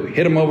to do?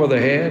 Hit them over the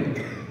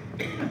head?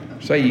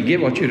 Say you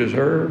get what you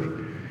deserve?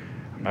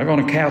 I'm not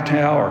going to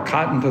kowtow or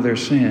cotton to their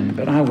sin,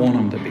 but I want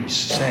them to be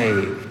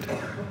saved.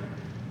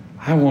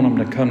 I want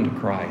them to come to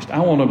Christ. I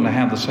want them to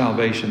have the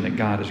salvation that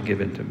God has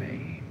given to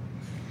me.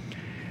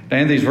 Now,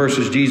 in these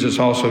verses, Jesus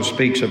also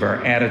speaks of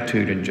our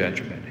attitude in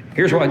judgment.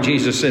 Here's what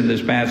Jesus said in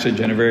this passage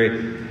in a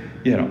very,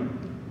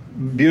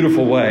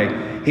 beautiful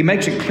way. He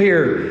makes it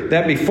clear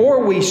that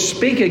before we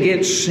speak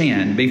against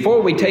sin,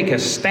 before we take a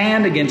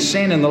stand against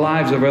sin in the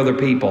lives of other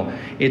people,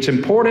 it's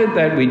important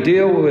that we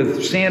deal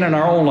with sin in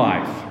our own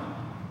life.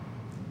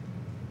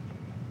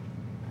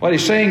 What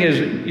he's saying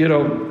is,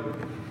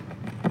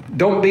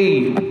 don't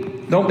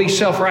be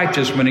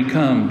self-righteous when it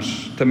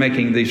comes to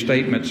making these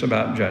statements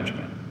about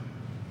judgment.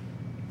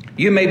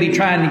 You may be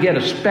trying to get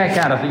a speck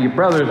out of your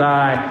brother's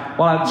eye,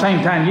 while at the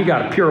same time you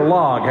got a pure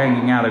log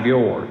hanging out of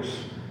yours.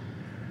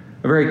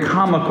 A very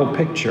comical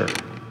picture.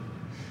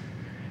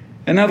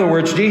 In other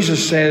words,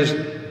 Jesus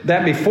says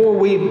that before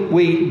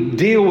we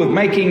deal with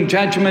making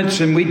judgments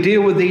and we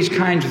deal with these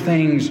kinds of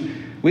things,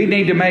 we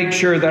need to make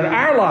sure that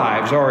our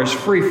lives are as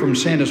free from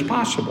sin as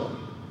possible.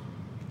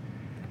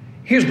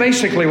 Here's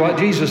basically what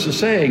Jesus is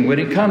saying. When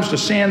it comes to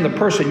sin, the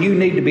person you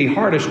need to be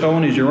hardest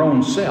on is your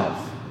own self.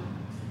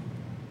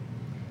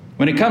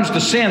 When it comes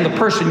to sin, the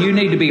person you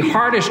need to be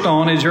hardest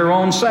on is your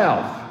own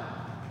self.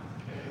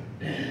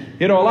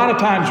 A lot of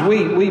times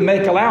we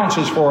make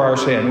allowances for our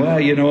sin. Well,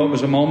 it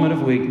was a moment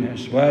of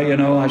weakness.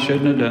 Well, I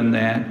shouldn't have done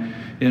that.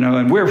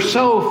 And we're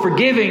so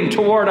forgiving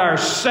toward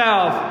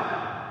ourselves,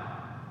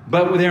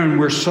 but then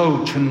we're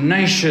so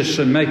tenacious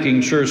in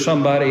making sure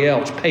somebody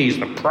else pays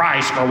the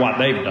price for what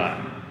they've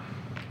done.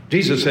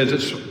 Jesus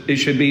says it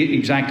should be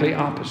exactly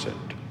opposite.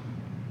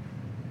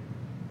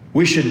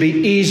 We should be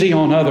easy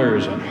on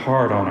others and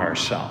hard on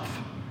ourselves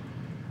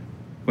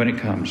when it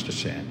comes to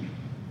sin.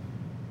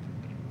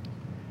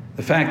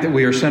 The fact that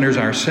we are sinners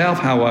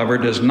ourselves, however,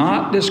 does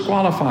not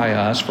disqualify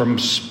us from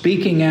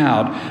speaking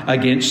out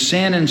against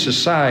sin in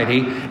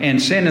society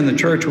and sin in the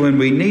church when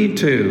we need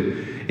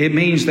to. It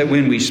means that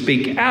when we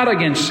speak out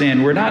against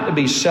sin, we're not to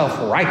be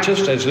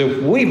self-righteous as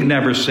if we've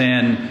never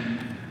sinned,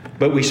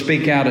 but we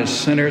speak out as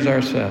sinners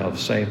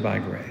ourselves, saved by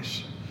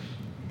grace.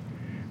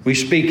 We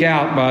speak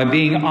out by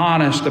being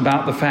honest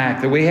about the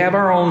fact that we have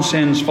our own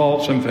sins,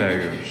 faults, and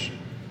failures.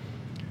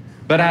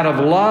 But out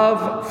of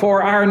love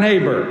for our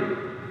neighbor,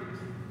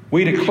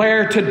 we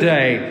declare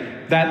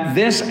today that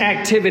this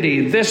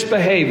activity, this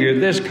behavior,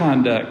 this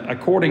conduct,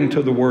 according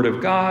to the Word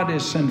of God,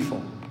 is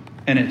sinful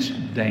and it's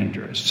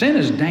dangerous. Sin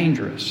is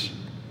dangerous.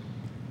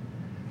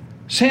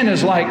 Sin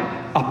is like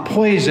a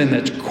poison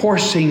that's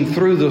coursing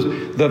through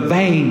the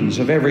veins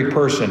of every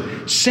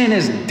person. Sin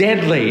is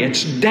deadly.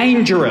 It's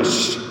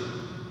dangerous.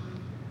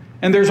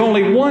 And there's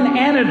only one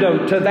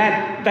antidote to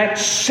that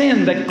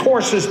sin that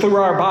courses through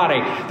our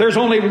body. There's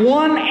only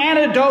one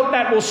antidote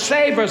that will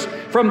save us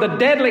from the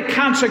deadly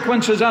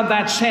consequences of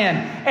that sin.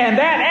 And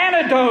that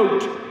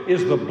antidote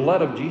is the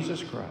blood of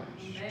Jesus Christ.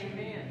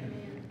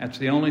 Amen. That's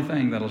the only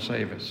thing that'll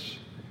save us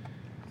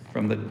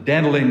from the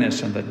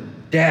deadliness and the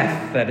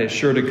death that is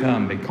sure to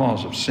come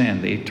because of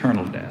sin, the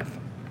eternal death.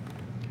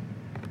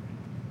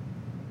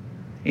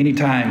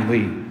 Anytime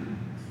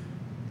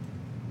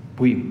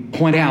we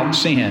point out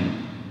sin,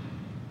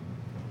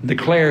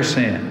 declare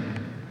sin,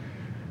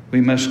 we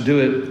must do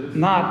it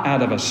not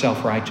out of a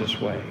self-righteous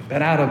way,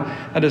 but out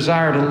of a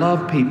desire to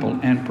love people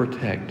and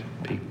protect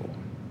people.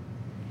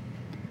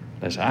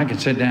 Listen, I can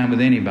sit down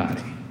with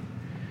anybody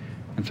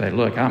and say,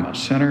 look, I'm a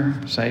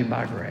sinner saved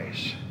by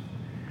grace.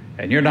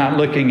 And you're not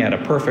looking at a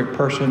perfect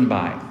person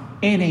by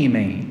any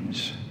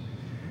means.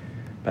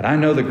 But I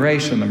know the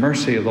grace and the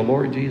mercy of the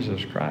Lord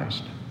Jesus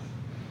Christ.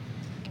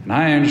 And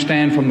I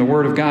understand from the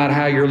Word of God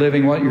how you're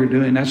living, what you're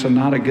doing. That's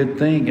not a good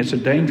thing. It's a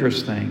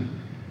dangerous thing.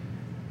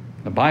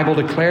 The Bible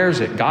declares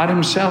it. God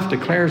Himself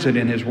declares it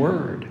in His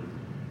Word.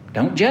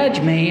 Don't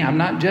judge me. I'm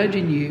not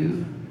judging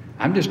you.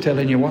 I'm just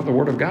telling you what the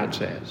Word of God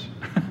says.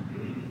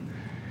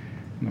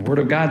 The Word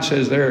of God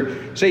says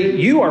there, see,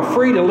 you are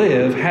free to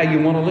live how you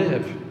want to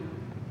live.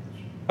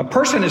 A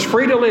person is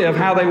free to live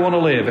how they want to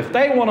live. If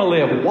they want to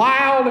live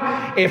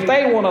wild, if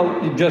they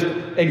want to just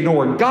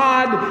ignore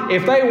God,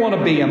 if they want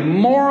to be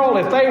immoral,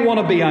 if they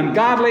want to be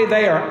ungodly,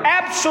 they are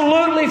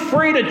absolutely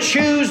free to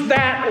choose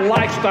that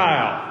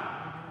lifestyle.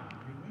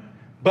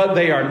 But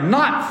they are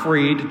not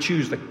free to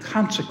choose the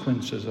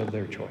consequences of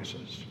their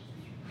choices.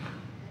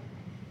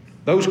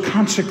 Those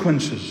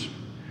consequences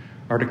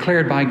are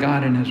declared by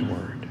God in His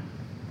Word.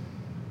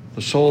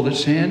 The soul that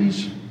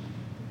sins,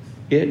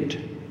 it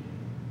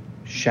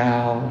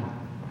shall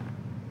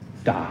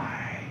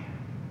die.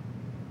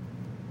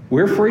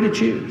 We're free to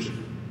choose,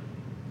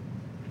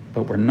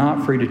 but we're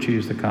not free to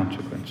choose the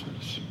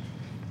consequences.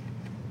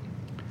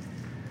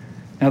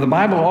 Now, the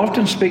Bible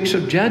often speaks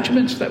of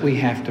judgments that we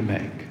have to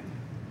make.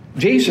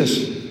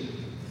 Jesus,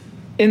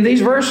 in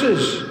these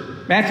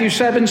verses, Matthew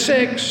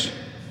 7:6,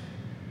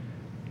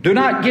 do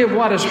not give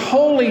what is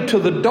holy to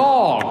the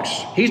dogs.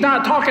 He's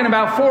not talking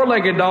about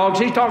four-legged dogs.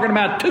 He's talking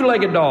about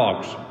two-legged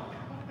dogs.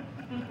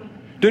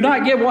 Do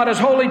not give what is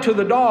holy to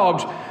the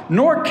dogs,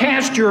 nor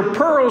cast your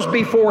pearls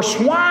before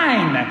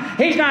swine.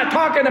 He's not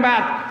talking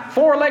about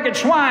four-legged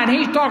swine.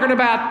 He's talking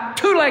about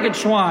two-legged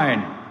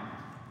swine.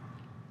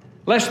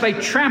 Lest they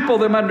trample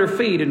them under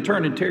feet and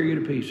turn and tear you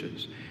to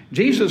pieces.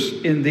 Jesus,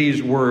 in these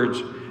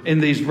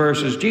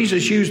verses,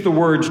 Jesus used the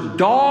words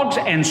dogs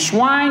and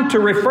swine to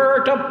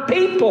refer to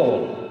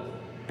people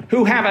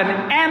who have an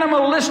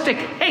animalistic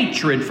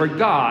hatred for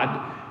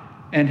God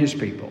and His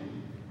people.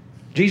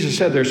 Jesus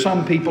said there's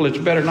some people it's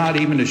better not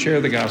even to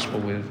share the gospel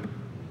with.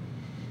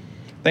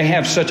 They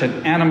have such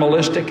an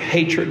animalistic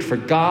hatred for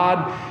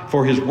God,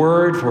 for His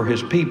Word, for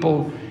His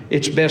people.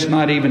 It's best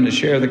not even to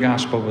share the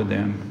gospel with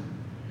them.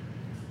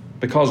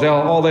 Because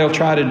all they'll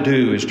try to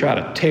do is try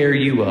to tear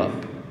you up.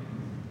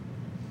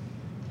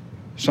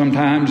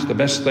 Sometimes the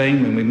best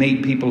thing when we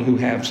meet people who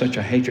have such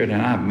a hatred,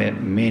 and I've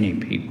met many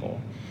people.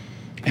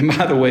 And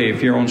by the way,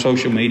 if you're on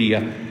social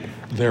media,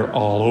 they're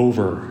all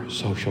over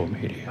social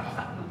media.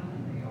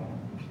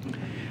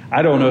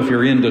 I don't know if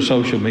you're into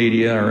social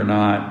media or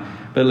not,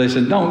 but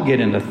listen, don't get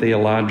into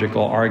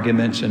theological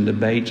arguments and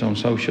debates on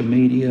social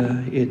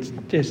media.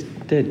 It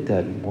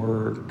doesn't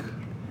work.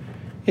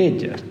 It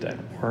just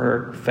doesn't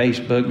work.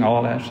 Facebook and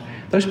all that.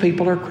 Those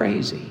people are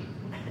crazy.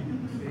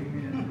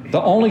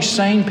 The only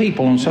sane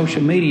people on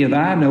social media that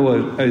I know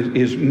of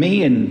is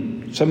me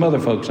and some other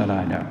folks that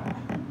I know.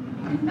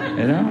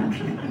 You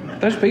know?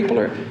 Those people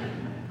are...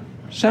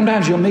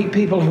 Sometimes you'll meet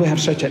people who have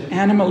such an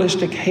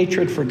animalistic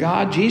hatred for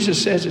God.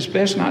 Jesus says it's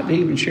best not to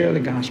even share the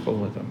gospel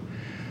with them.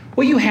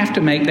 Well, you have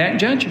to make that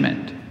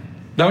judgment,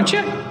 don't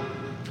you?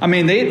 I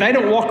mean, they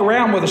don't walk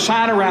around with a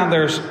sign around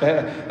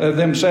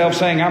themselves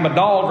saying, I'm a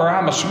dog or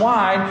I'm a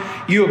swine.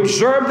 You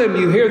observe them,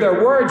 you hear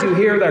their words, you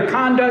hear their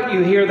conduct, you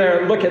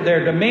look at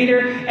their demeanor,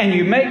 and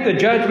you make the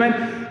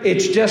judgment.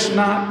 It's just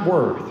not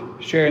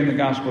worth sharing the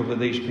gospel with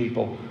these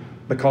people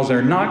because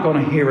they're not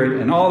going to hear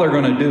it, and all they're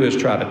going to do is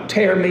try to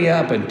tear me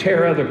up and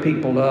tear other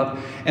people up,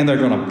 and they're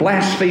going to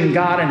blaspheme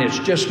God, and it's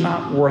just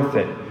not worth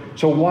it.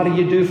 So what do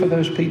you do for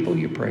those people?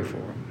 You pray for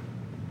them.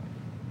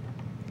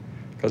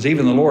 Because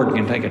even the Lord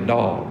can take a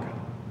dog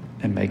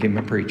and make him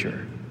a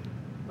preacher,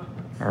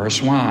 or a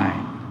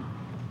swine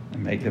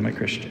and make them a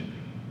Christian.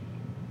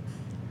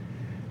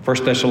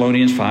 1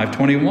 Thessalonians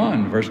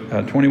 5:21, verse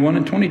 21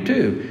 and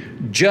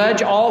 22.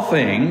 Judge all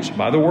things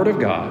by the word of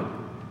God.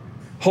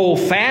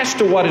 Hold fast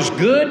to what is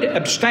good.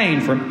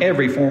 Abstain from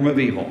every form of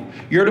evil.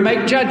 You're to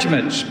make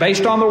judgments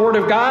based on the word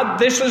of God.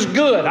 This is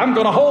good. I'm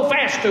going to hold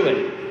fast to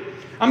it.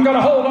 I'm going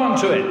to hold on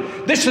to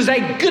it. This is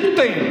a good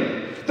thing.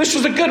 This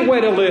is a good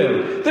way to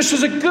live. This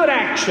is a good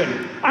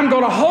action. I'm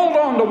going to hold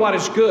on to what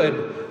is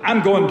good.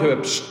 I'm going to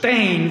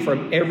abstain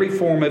from every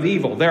form of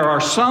evil. There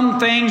are some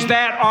things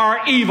that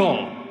are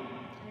evil,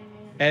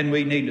 and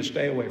we need to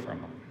stay away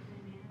from them.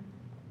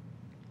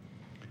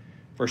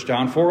 1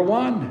 John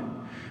 4:1.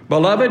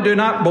 Beloved, do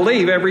not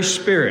believe every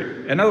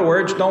spirit. In other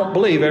words, don't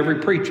believe every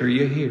preacher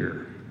you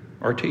hear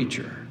or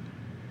teacher.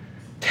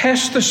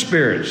 Test the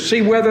spirits.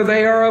 See whether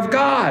they are of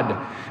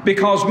God.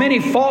 Because many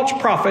false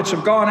prophets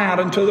have gone out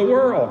into the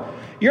world.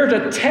 You're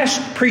to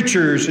test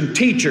preachers and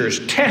teachers.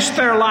 Test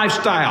their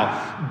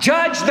lifestyle.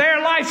 Judge their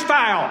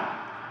lifestyle.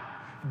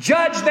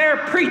 Judge their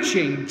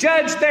preaching.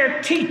 Judge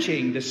their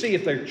teaching to see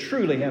if they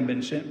truly have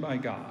been sent by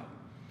God.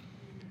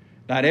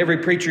 Not every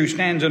preacher who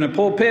stands in a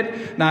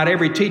pulpit, not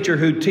every teacher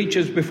who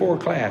teaches before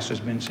class has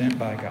been sent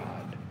by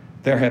God.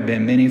 There have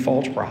been many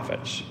false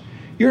prophets.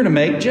 You're to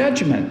make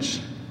judgments.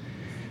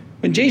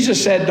 When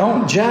Jesus said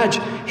don't judge,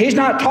 He's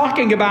not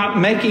talking about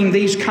making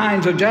these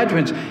kinds of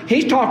judgments.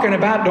 He's talking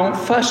about don't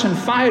fuss and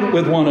fight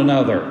with one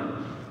another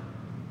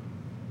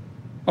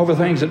over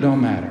things that don't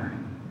matter.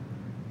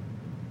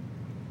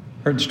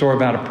 Heard the story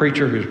about a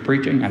preacher who's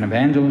preaching. An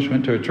evangelist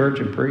went to a church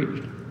and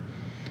preached.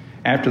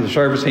 After the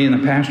service, he and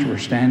the pastor were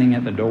standing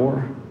at the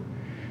door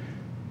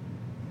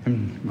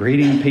and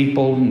greeting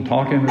people and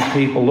talking with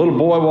people. A little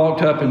boy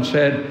walked up and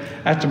said,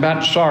 "That's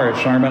about the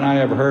sorriest sermon I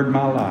ever heard in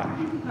my life."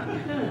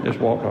 Just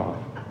walked off.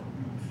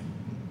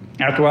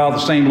 After a while, the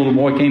same little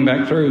boy came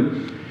back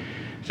through.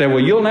 Said, "Well,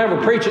 you'll never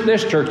preach at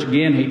this church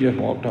again." He just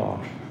walked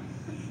off.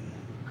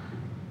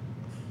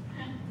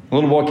 The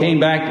little boy came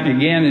back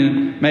again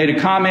and made a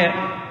comment,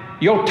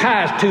 "Your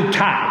tie's too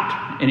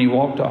tight," and he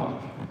walked off.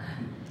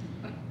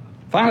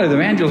 Finally, the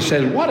evangelist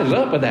said, "What is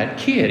up with that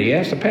kid?" He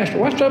asked the pastor,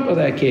 "What's up with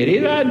that kid?" He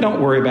said,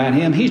 "Don't worry about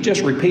him. He's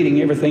just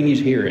repeating everything he's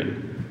hearing."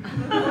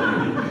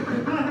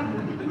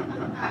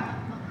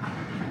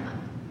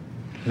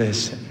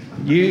 Listen,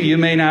 you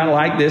may not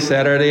like this,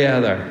 that, or the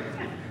other.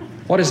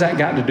 What has that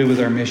got to do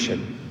with our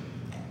mission?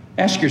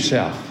 Ask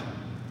yourself,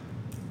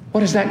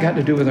 what has that got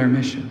to do with our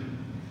mission?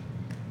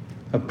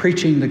 Of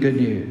preaching the good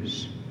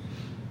news,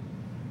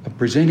 of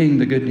presenting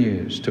the good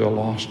news to a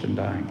lost and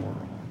dying world.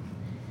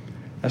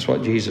 That's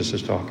what Jesus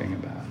is talking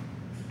about.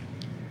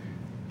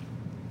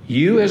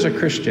 You as a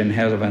Christian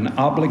have an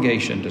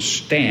obligation to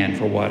stand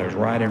for what is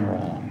right and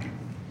wrong,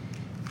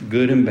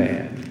 good and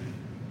bad,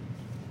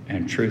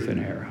 and truth and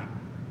error.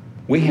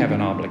 We have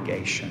an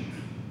obligation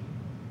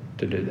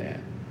to do that.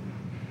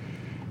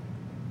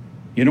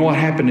 You know what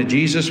happened to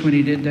Jesus when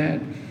he did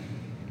that?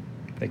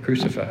 They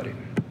crucified him.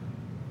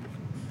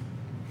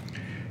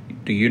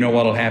 Do you know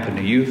what will happen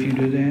to you if you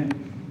do that?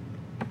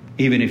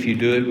 Even if you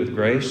do it with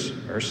grace,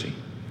 mercy.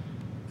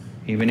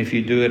 Even if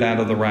you do it out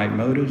of the right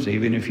motives,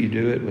 even if you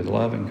do it with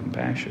love and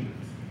compassion,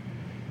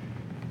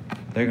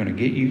 they're going to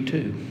get you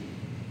too.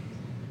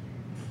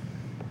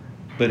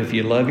 But if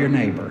you love your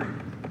neighbor,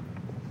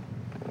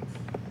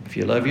 if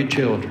you love your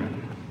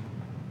children,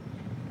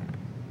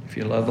 if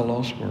you love the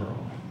lost world,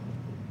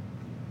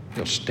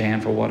 you'll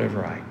stand for what is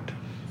right.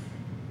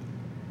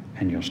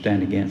 And you'll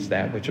stand against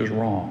that which is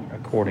wrong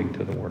according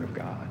to the Word of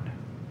God.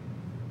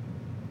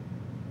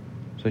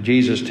 So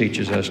Jesus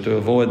teaches us to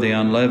avoid the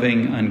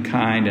unloving,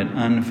 unkind, and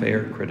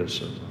unfair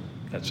criticism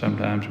that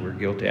sometimes we're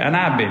guilty. And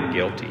I've been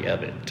guilty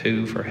of it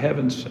too, for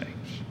heaven's sakes.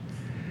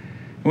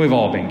 We've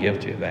all been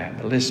guilty of that.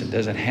 But listen,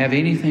 does it have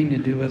anything to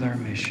do with our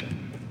mission?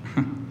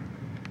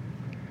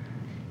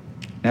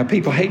 Now,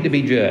 people hate to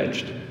be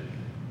judged.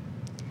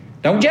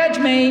 Don't judge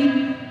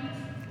me.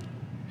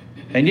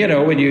 And you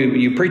know, when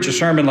you preach a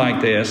sermon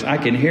like this, I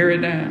can hear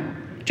it now.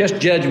 Just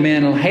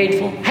judgmental,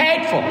 hateful,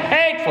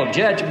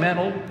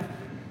 judgmental,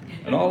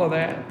 and all of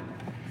that.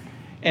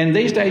 And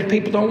these days,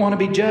 people don't want to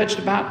be judged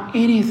about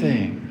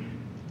anything.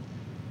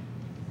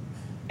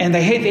 And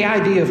they hate the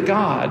idea of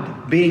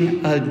God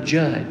being a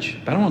judge.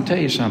 But I want to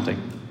tell you something.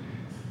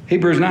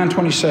 Hebrews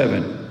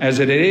 9:27, as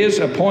it is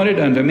appointed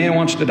unto men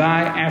once to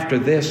die, after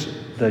this,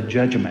 the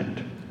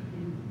judgment.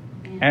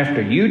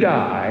 After you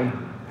die,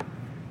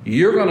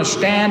 you're going to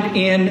stand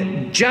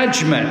in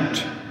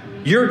judgment.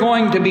 You're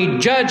going to be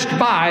judged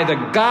by the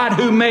God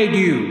who made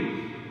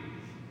you.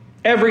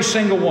 Every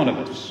single one of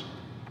us.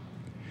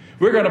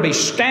 We're going to be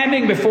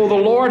standing before the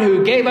Lord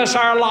who gave us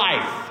our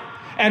life.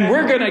 And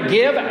we're going to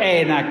give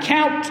an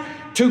account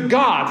to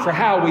God for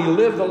how we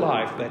live the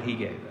life that He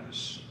gave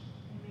us.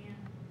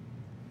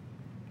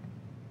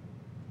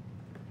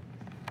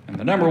 And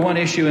the number one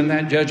issue in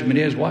that judgment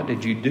is, what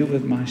did you do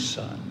with my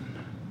son?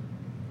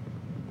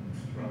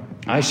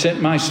 I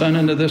sent my son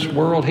into this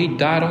world. He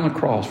died on the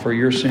cross for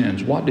your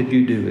sins. What did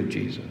you do with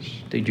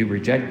Jesus? Did you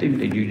reject Him?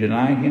 Did you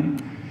deny Him?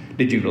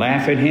 Did you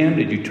laugh at Him?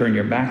 Did you turn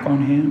your back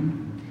on Him?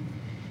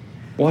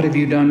 What have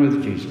you done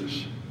with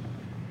Jesus,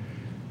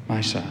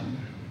 my son?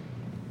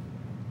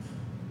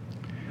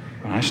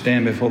 When I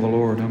stand before the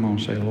Lord, I'm going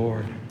to say,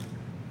 Lord,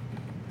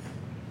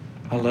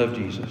 I love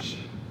Jesus.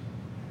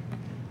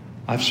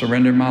 I've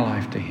surrendered my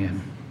life to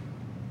Him.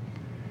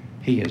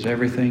 He is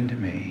everything to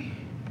me.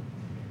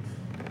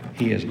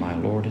 He is my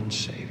Lord and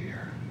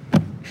Savior.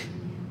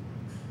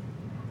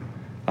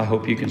 I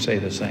hope you can say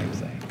the same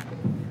thing.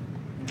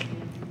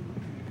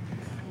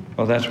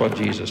 Well, that's what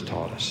Jesus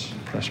taught us.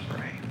 Let's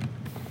pray.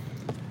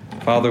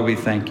 Father, we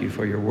thank you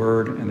for your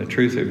word and the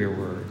truth of your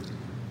word.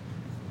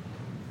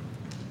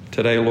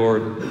 Today,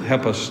 Lord,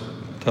 help us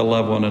to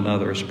love one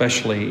another,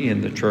 especially in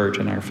the church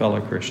and our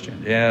fellow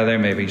Christians. Yeah, there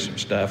may be some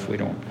stuff we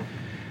don't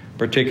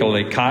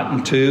particularly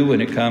cotton to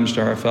when it comes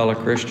to our fellow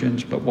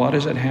Christians, but what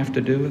does it have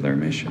to do with our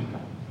mission?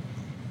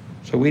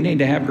 So we need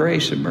to have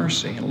grace and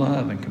mercy and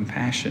love and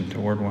compassion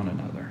toward one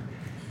another.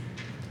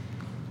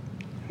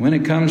 When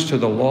it comes to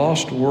the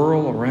lost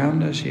world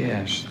around us,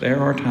 yes, there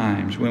are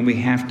times when we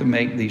have to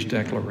make these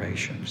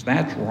declarations.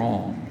 That's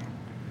wrong.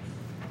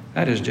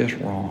 That is just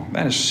wrong.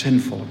 That is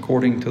sinful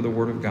according to the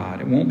Word of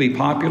God. It won't be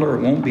popular.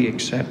 It won't be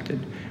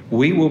accepted.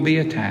 We will be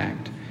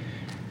attacked.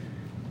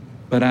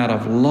 But out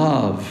of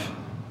love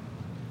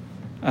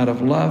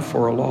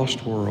for a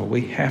lost world,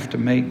 we have to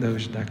make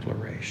those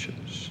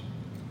declarations.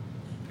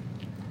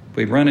 If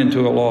we run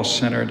into a lost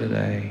sinner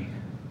today,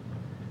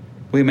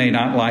 we may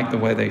not like the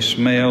way they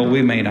smell.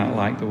 We may not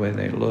like the way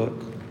they look.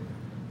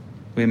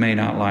 We may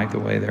not like the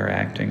way they're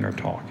acting or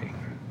talking.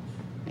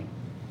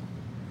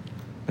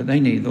 But they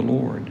need the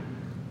Lord.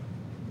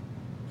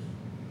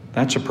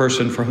 That's a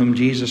person for whom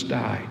Jesus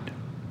died.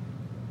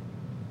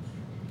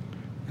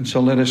 And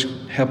so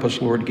help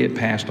us, Lord, get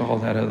past all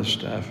that other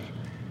stuff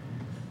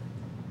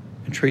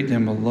and treat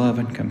them with love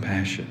and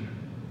compassion,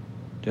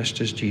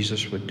 just as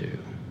Jesus would do.